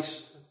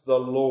Christ the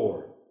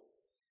Lord."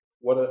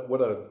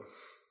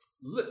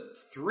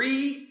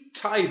 Three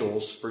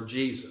titles for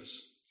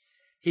Jesus.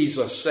 He's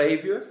a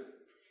Savior.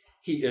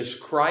 He is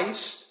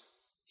Christ.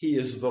 He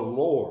is the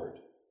Lord.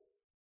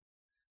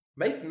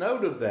 Make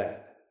note of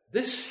that.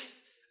 This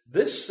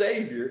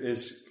Savior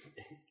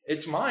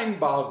it's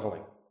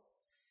mind-boggling.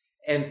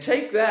 And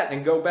take that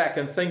and go back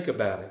and think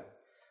about it.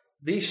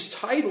 These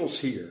titles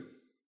here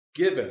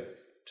given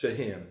to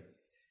him.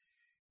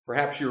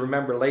 Perhaps you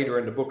remember later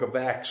in the book of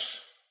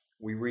Acts,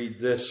 we read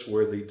this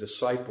where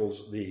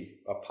the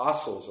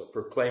apostles are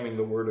proclaiming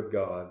the word of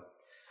God.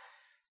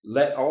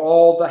 "Let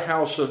all the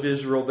house of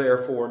Israel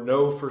therefore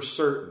know for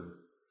certain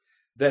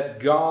that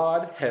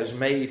God has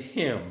made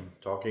him,"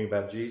 talking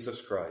about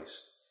Jesus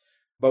Christ,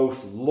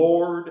 "both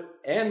Lord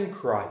and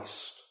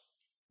Christ,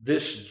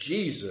 this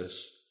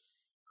Jesus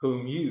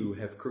whom you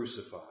have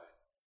crucified."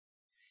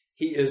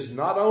 He is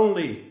not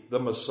only the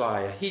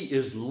Messiah, he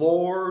is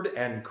Lord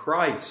and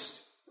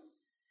Christ.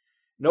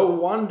 No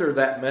wonder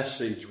that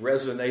message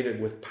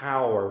resonated with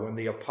power when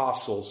the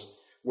apostles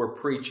were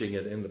preaching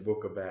it in the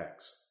book of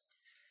Acts.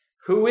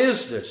 Who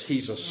is this?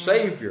 He's a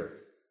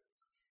Savior.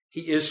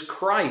 He is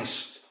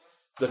Christ,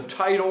 the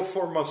title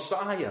for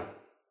Messiah.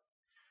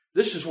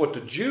 This is what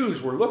the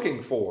Jews were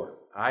looking for.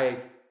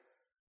 I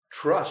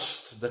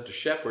trust that the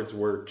shepherds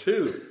were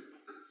too.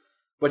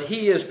 But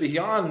he is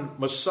beyond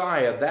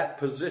Messiah, that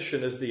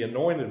position as the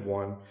anointed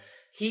one.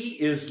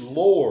 He is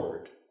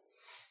Lord.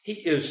 He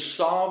is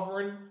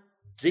sovereign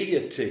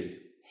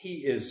deity.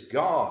 He is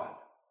God.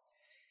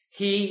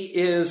 He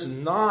is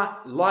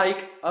not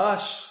like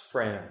us,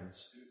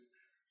 friends.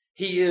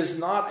 He is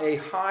not a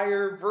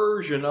higher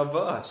version of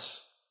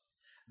us.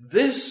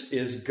 This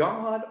is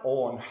God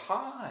on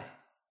high.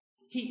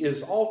 He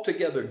is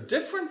altogether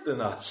different than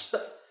us.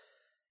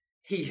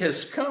 He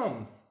has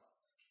come.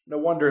 No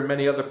wonder in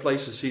many other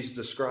places he's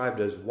described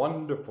as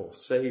Wonderful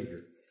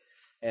Savior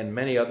and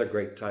many other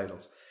great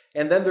titles.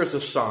 And then there's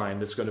a sign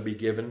that's going to be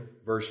given,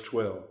 verse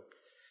 12.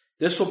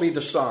 This will be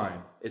the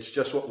sign. It's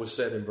just what was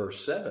said in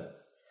verse 7.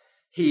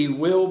 He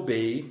will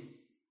be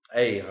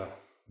a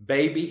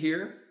baby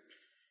here.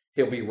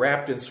 He'll be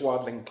wrapped in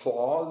swaddling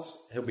cloths.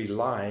 He'll be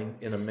lying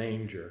in a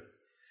manger.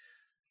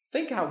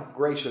 Think how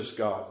gracious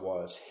God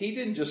was. He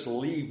didn't just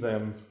leave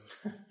them,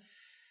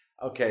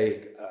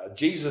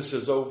 Jesus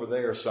is over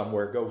there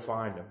somewhere, go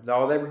find him.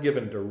 No, they were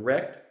given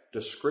direct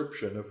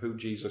description of who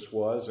Jesus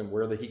was and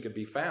where he could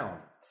be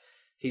found.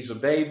 He's a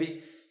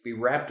baby, be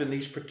wrapped in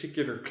these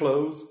particular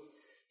clothes.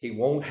 He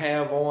won't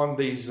have on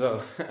these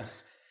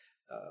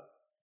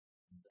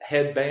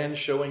headbands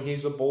showing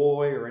he's a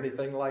boy or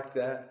anything like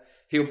that.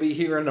 He'll be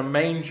here in a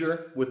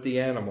manger with the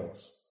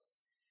animals.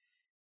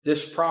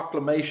 This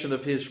proclamation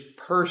of his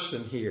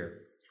person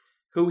here,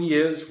 who he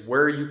is,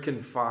 where you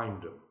can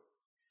find him.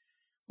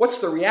 What's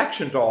the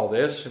reaction to all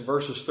this in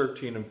verses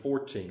 13 and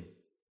 14?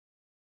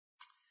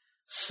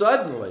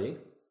 Suddenly,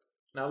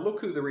 now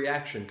look who the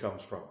reaction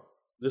comes from.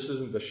 This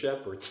isn't the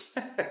shepherds.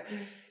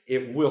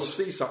 We'll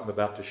see something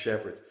about the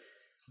shepherds.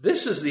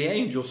 This is the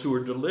angels who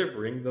are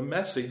delivering the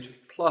message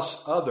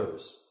plus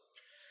others.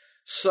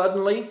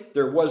 Suddenly,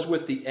 there was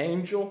with the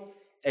angel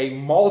a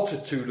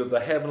multitude of the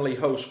heavenly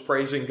host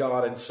praising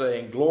God and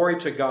saying, "Glory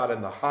to God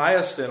in the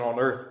highest, and on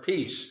earth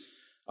peace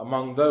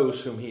among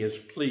those whom he is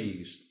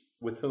pleased,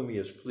 with whom he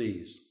is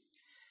pleased."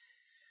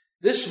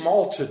 This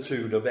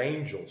multitude of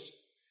angels,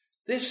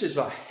 this is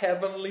a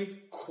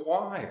heavenly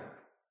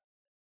choir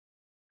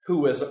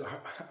who is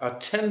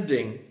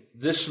attending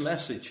this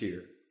message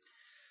here.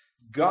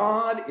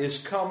 God is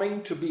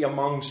coming to be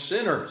among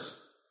sinners.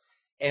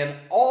 And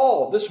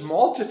all this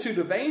multitude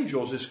of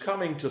angels is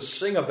coming to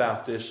sing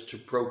about this, to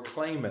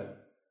proclaim it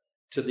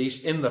to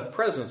these in the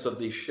presence of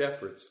these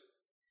shepherds.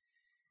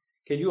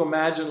 Can you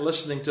imagine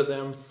listening to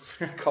them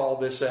call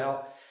this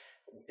out?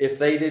 If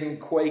they didn't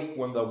quake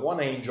when the one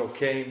angel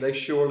came, they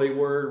surely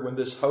were when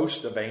this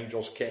host of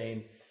angels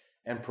came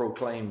and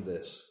proclaimed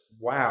this.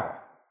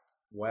 Wow.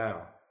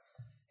 Wow.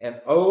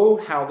 And oh,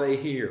 how they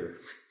hear.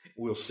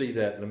 We'll see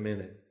that in a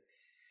minute.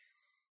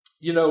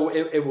 You know,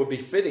 it would be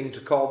fitting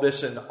to call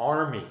this an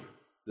army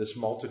this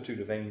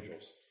multitude of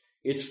angels.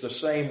 It's the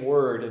same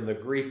word in the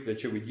Greek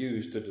that you would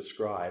use to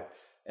describe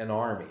an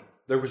army.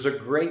 There was a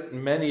great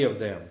many of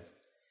them.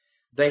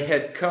 They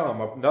had come.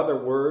 Another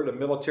word, a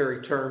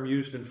military term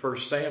used in 1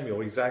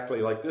 Samuel,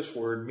 exactly like this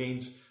word,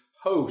 means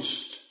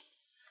host.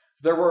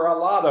 There were a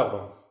lot of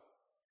them.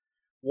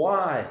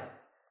 Why?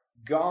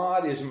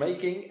 God is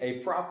making a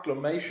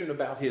proclamation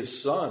about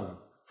his Son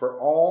for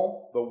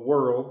all the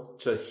world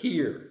to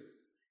hear.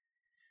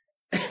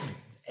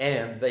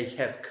 And they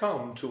have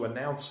come to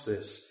announce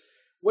this.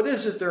 What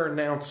is it they're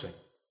announcing?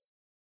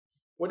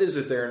 What is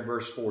it there in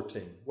verse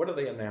 14? What are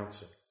they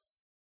announcing?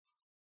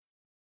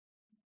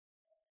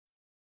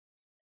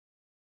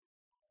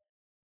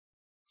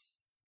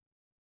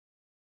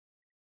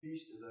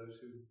 Peace to those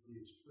who he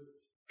has put.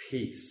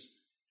 Peace.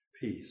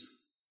 Peace.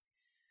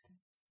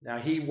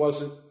 Now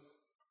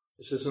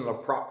this isn't a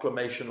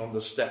proclamation on the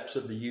steps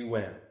of the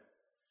UN.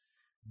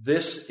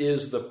 This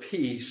is the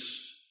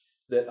peace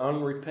that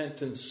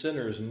unrepentant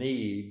sinners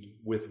need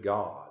with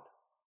God.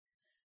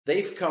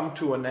 They've come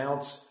to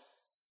announce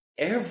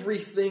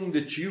everything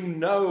that you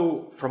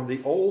know from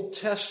the Old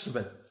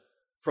Testament,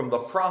 from the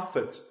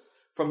prophets,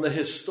 from the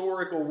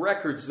historical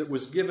records that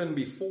was given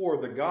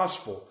before the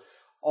gospel.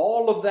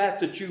 All of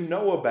that you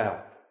know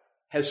about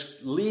has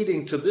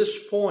leading to this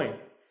point.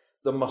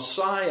 The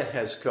Messiah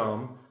has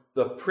come.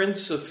 The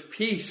Prince of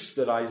Peace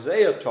that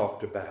Isaiah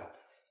talked about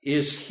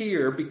is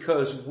here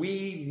because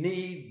we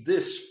need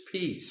this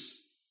peace.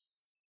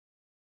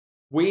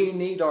 We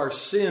need our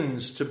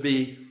sins to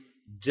be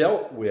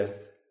dealt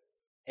with,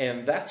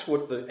 and that's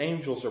what the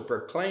angels are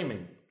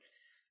proclaiming.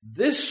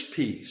 This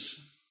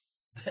peace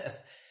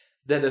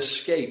that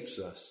escapes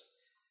us.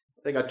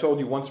 I think I told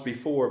you once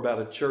before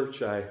about a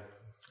church I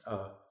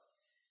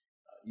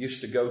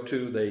used to go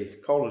to. They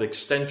called it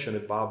Extension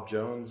at Bob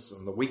Jones.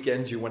 On the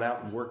weekends you went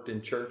out and worked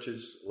in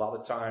churches a lot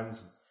of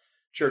times.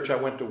 Church I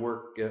went to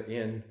work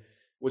in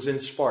was in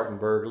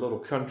Spartanburg, a little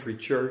country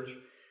church,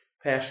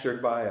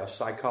 pastored by a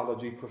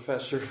psychology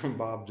professor from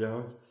Bob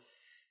Jones.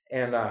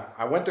 And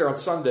I went there on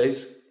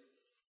Sundays.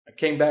 I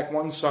came back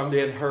one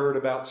Sunday and heard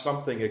about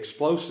something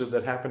explosive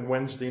that happened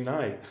Wednesday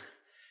night.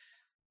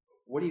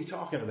 What are you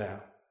talking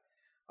about?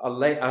 A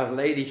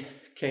lady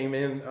came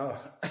in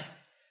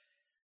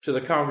to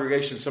the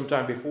congregation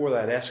sometime before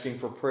that asking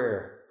for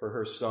prayer for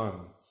her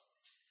son.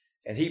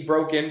 And he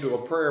broke into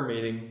a prayer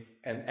meeting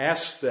and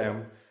asked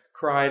them,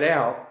 cried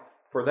out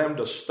for them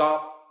to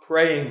stop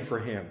praying for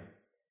him.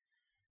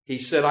 He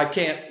said, I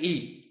can't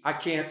eat. I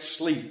can't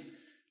sleep.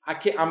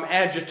 I'm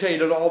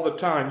agitated all the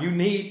time. You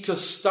need to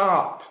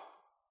stop.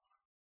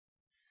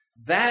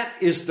 That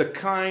is the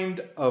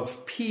kind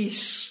of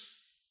peace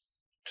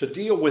to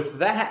deal with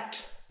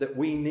that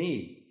we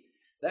need.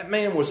 That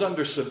man was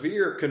under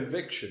severe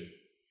conviction.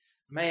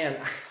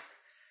 Man,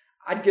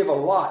 I'd give a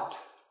lot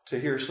to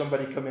hear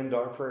somebody come into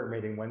our prayer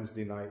meeting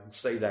Wednesday night and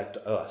say that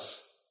to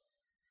us.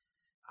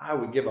 I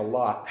would give a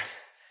lot.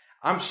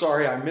 I'm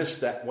sorry I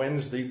missed that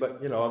Wednesday,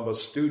 but, I'm a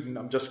student.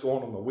 I'm just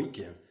going on the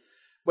weekend.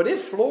 But it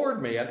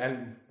floored me.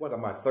 And what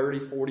am I, 30,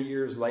 40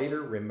 years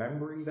later,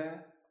 remembering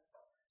that?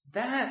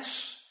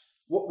 That's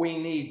what we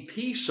need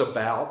peace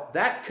about,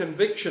 that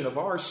conviction of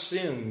our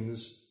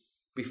sins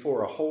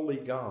before a holy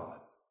God.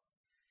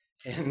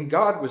 And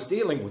God was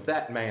dealing with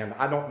that man.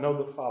 I don't know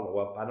the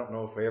follow-up. I don't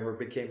know if he ever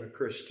became a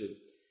Christian.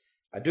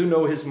 I do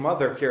know his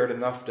mother cared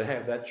enough to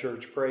have that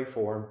church pray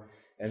for him,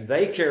 and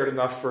they cared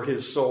enough for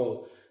his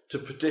soul to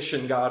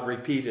petition God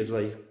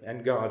repeatedly,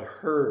 and God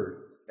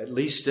heard, at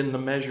least in the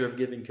measure of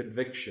giving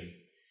conviction.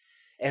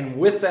 And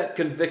with that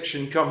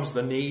conviction comes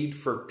the need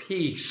for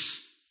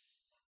peace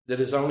that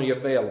is only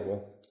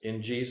available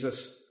in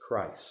Jesus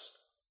Christ.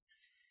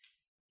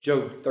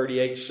 Job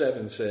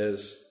 38:7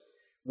 says,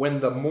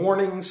 when the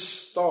morning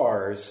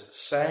stars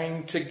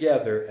sang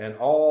together and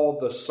all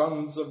the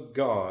sons of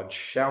God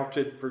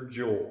shouted for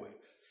joy.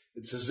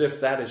 It's as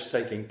if that is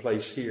taking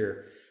place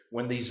here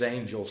when these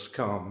angels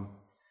come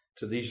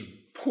to these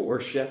poor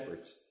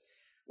shepherds.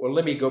 Well,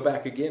 let me go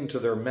back again to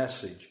their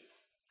message.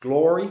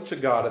 Glory to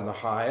God in the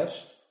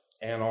highest,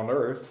 and on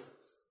earth,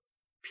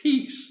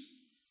 peace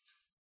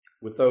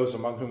with those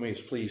among whom he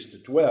is pleased to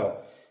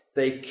dwell.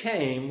 They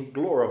came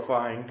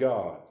glorifying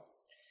God.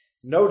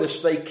 Notice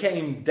they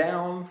came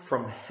down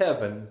from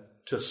heaven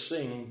to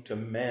sing to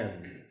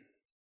men.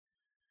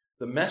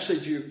 The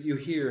message you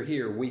hear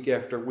here week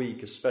after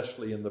week,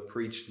 especially in the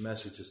preached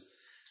messages,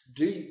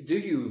 do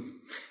you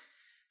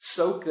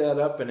soak that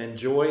up and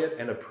enjoy it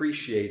and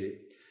appreciate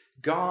it?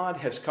 God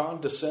has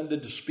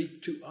condescended to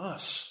speak to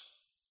us.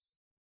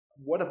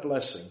 What a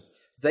blessing.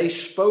 They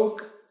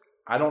spoke,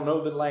 I don't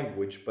know the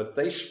language, but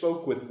they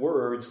spoke with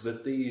words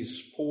that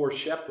these poor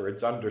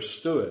shepherds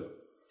understood.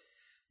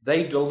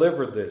 They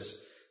delivered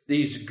this.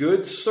 These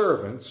good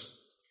servants,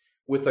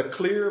 with a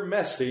clear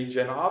message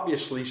and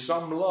obviously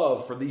some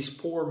love for these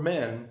poor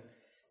men,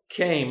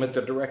 came at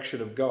the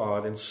direction of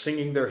God and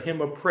singing their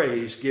hymn of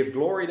praise, give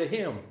glory to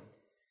him.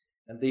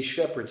 And these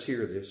shepherds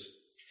hear this.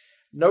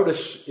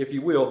 Notice, if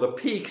you will, the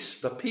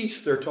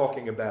peace they're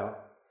talking about.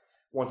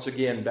 Once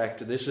again, back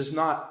to this, is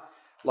not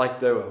like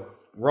the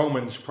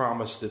Romans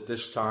promised at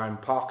this time,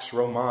 Pax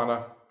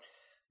Romana.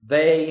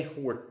 They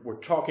were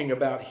talking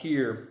about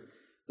here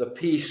the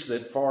peace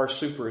that far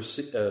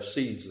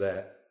supersedes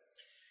that.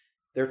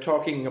 They're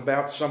talking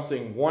about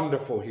something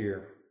wonderful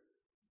here.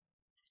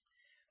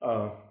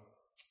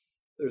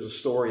 There's a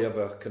story of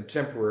a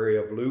contemporary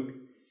of Luke.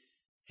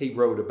 He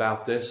wrote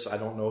about this. I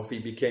don't know if he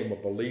became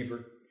a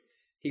believer.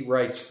 He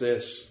writes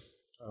this.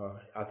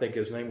 I think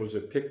his name was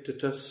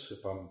Epictetus,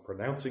 if I'm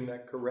pronouncing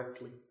that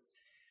correctly.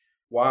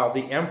 While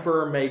the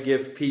emperor may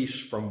give peace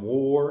from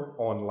war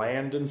on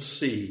land and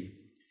sea,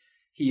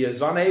 he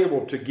is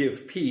unable to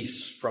give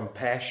peace from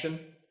passion,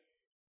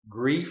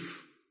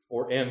 grief,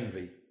 or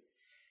envy.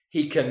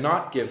 He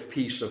cannot give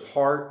peace of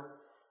heart,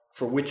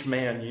 for which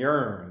man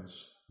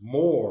yearns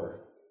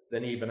more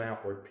than even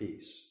outward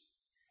peace.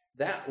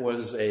 That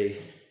was a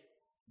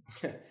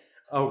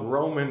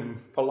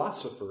Roman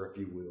philosopher, if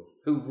you will,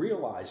 who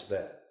realized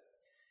that.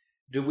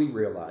 Do we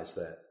realize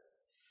that?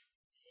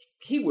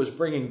 He was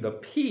bringing the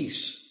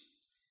peace.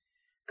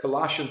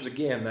 Colossians,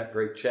 again, that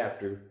great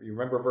chapter. You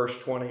remember verse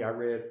 20 I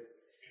read?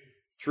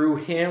 Through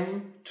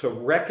him to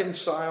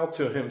reconcile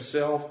to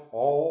himself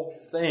all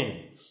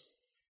things,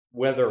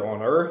 whether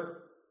on earth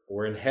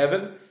or in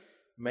heaven,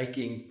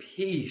 making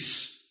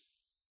peace.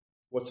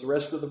 What's the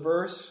rest of the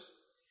verse?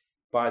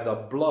 By the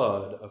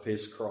blood of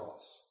his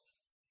cross.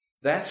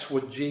 That's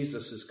what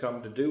Jesus has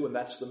come to do, and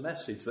that's the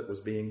message that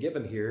was being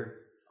given here,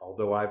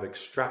 although I've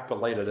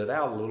extrapolated it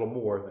out a little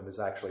more than is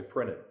actually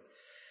printed.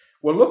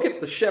 Well, look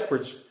at the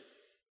shepherds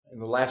in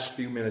the last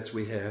few minutes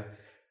we have.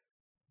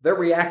 Their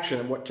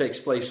reaction and what takes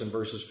place in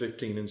verses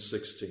 15 and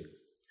 16.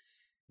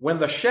 When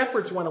the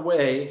shepherds went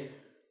away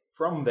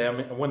from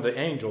them, and when the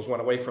angels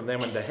went away from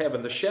them into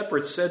heaven, the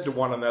shepherds said to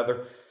one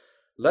another,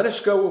 "Let us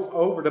go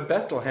over to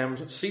Bethlehem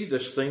and see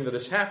this thing that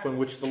has happened,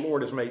 which the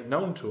Lord has made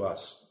known to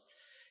us."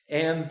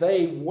 And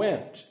they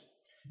went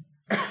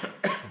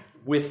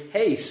with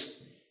haste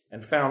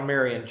and found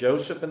Mary and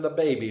Joseph and the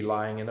baby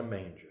lying in a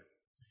manger.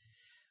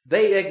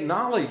 They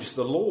acknowledge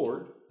the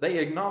Lord. They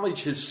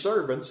acknowledge his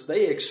servants.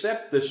 They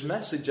accept this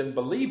message and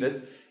believe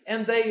it.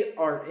 And they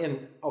are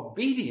in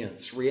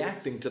obedience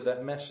reacting to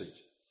that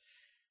message.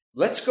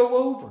 Let's go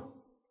over.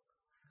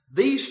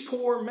 These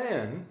poor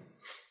men,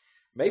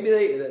 maybe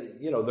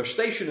their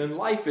station in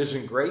life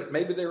isn't great.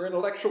 Maybe their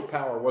intellectual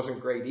power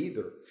wasn't great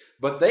either.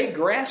 But they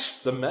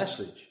grasped the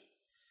message.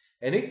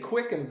 And it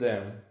quickened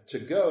them to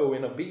go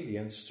in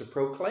obedience to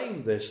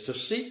proclaim this, to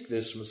seek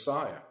this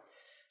Messiah.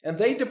 And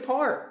they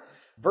depart.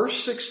 Verse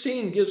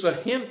 16 gives a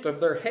hint of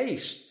their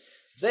haste.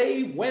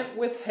 They went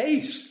with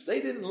haste.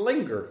 They didn't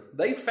linger.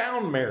 They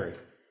found Mary.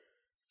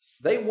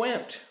 They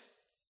went.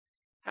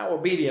 How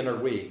obedient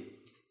are we?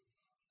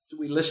 Do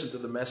we listen to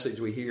the message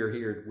we hear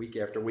here week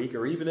after week,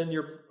 or even in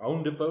your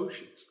own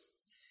devotions?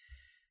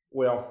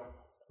 Well,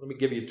 let me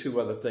give you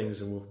two other things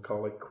and we'll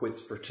call it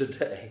quits for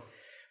today.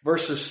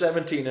 Verses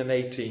 17 and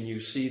 18, you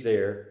see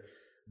there,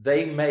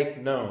 they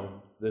make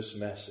known this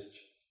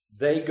message.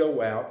 They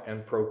go out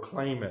and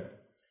proclaim it.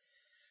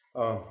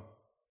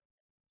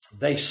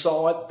 They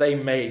saw it. They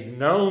made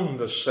known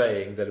the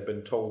saying that had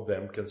been told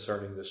them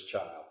concerning this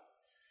child.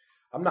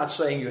 I'm not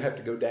saying you have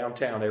to go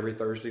downtown every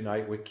Thursday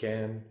night with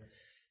Ken,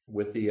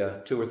 with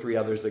the 2 or 3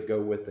 others that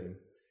go with him.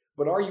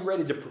 But are you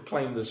ready to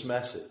proclaim this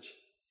message?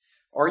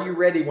 Are you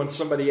ready when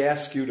somebody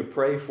asks you to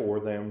pray for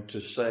them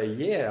to say,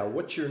 yeah,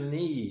 what's your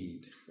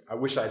need? I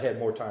wish I'd had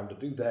more time to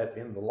do that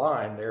in the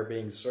line there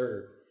being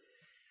served.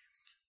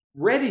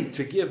 Ready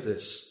to give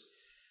this.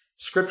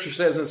 Scripture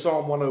says in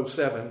Psalm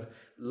 107,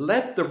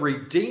 let the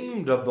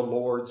redeemed of the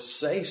Lord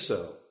say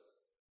so,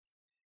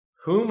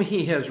 whom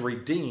he has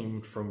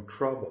redeemed from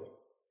trouble.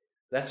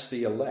 That's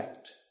the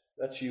elect.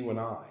 That's you and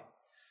I.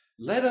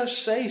 Let us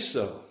say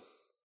so.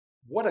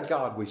 What a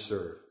God we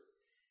serve.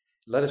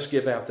 Let us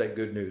give out that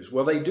good news.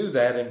 Well, they do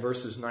that in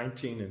verses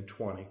 19 and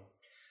 20.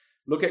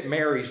 Look at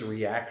Mary's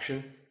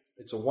reaction.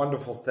 It's a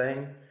wonderful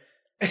thing.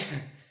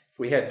 If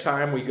we had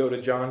time, we go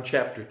to John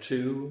chapter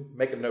 2.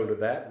 Make a note of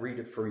that. Read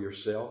it for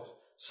yourself.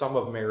 Some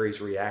of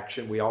Mary's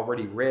reaction. We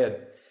already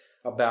read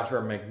about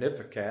her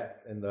Magnificat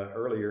in the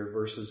earlier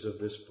verses of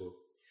this book.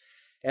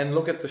 And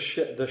look at the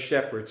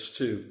shepherds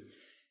too.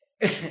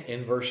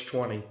 In verse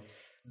 20.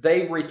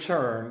 They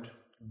returned,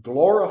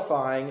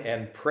 glorifying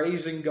and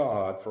praising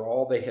God for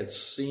all they had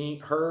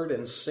heard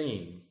and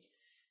seen,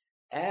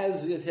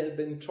 as it had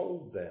been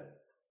told them.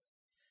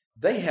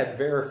 They had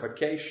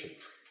verification.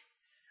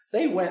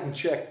 They went and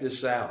checked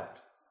this out.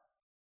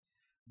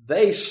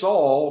 They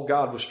saw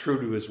God was true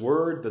to his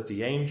word, that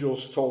the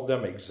angels told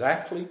them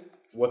exactly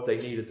what they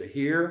needed to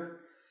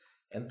hear,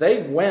 and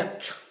they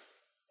went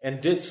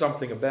and did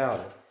something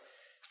about it.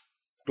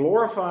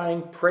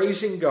 Glorifying,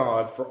 praising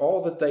God for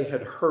all that they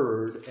had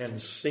heard and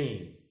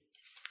seen.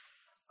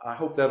 I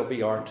hope that'll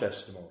be our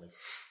testimony.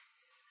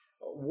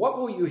 What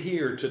will you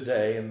hear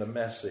today in the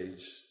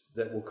message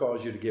that will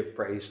cause you to give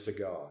praise to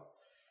God?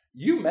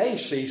 You may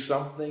see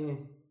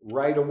something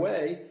right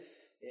away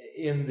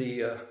in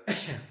the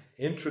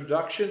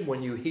introduction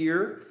when you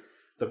hear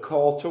the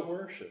call to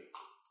worship.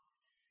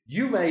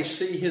 You may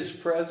see his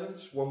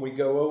presence when we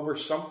go over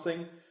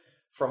something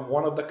from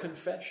one of the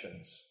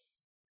confessions.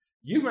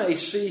 You may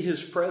see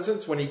his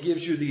presence when he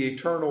gives you the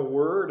eternal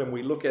word and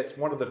we look at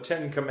one of the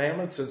 10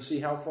 commandments and see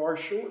how far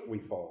short we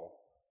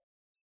fall.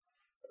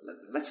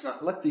 Let's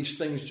not let these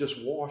things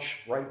just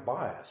wash right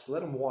by us.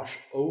 Let them wash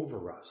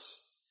over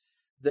us.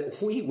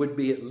 That we would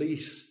be at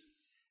least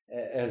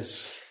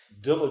as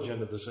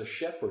diligent as the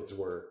shepherds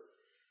were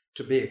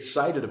to be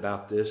excited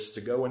about this,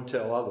 to go and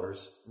tell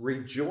others,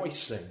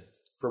 rejoicing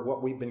for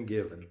what we've been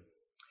given.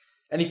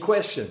 Any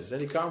questions?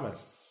 Any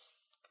comments?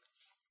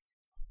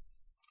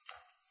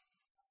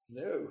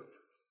 No.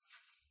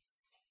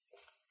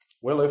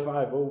 Well, if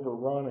I've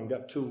overrun and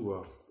got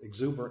too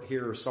exuberant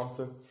here or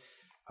something,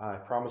 I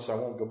promise I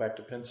won't go back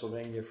to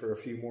Pennsylvania for a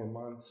few more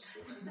months.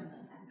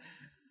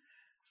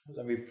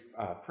 Let me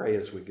pray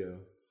as we go.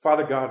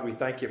 Father God, we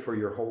thank you for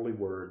your holy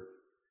word.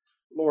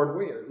 Lord,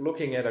 we are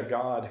looking at a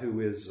God who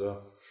is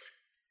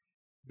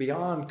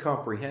beyond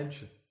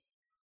comprehension.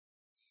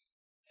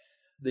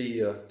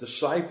 The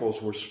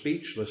disciples were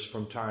speechless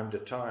from time to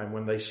time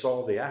when they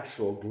saw the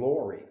actual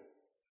glory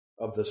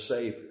of the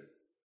Savior.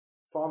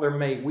 Father,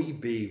 may we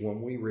be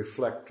when we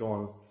reflect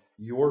on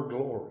your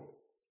glory,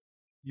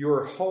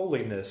 your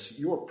holiness,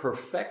 your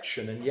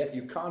perfection, and yet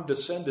you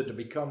condescended to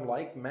become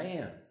like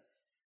man,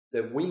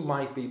 that we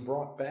might be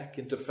brought back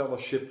into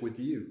fellowship with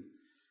you.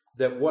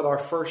 That what our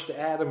first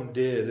Adam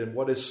did and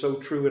what is so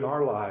true in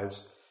our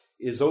lives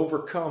is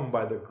overcome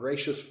by the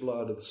gracious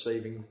blood of the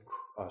saving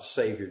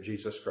Savior,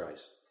 Jesus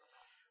Christ.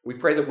 We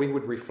pray that we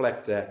would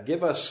reflect that.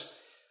 Give us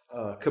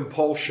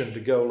compulsion to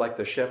go like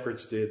the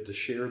shepherds did to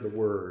share the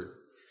word.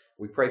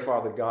 We pray,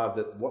 Father God,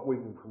 that what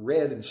we've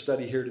read and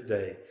studied here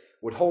today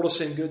would hold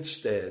us in good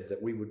stead,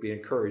 that we would be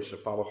encouraged to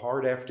follow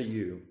hard after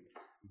you.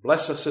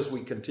 Bless us as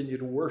we continue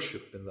to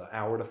worship in the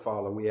hour to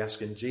follow. We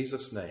ask in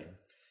Jesus' name.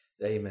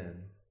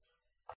 Amen.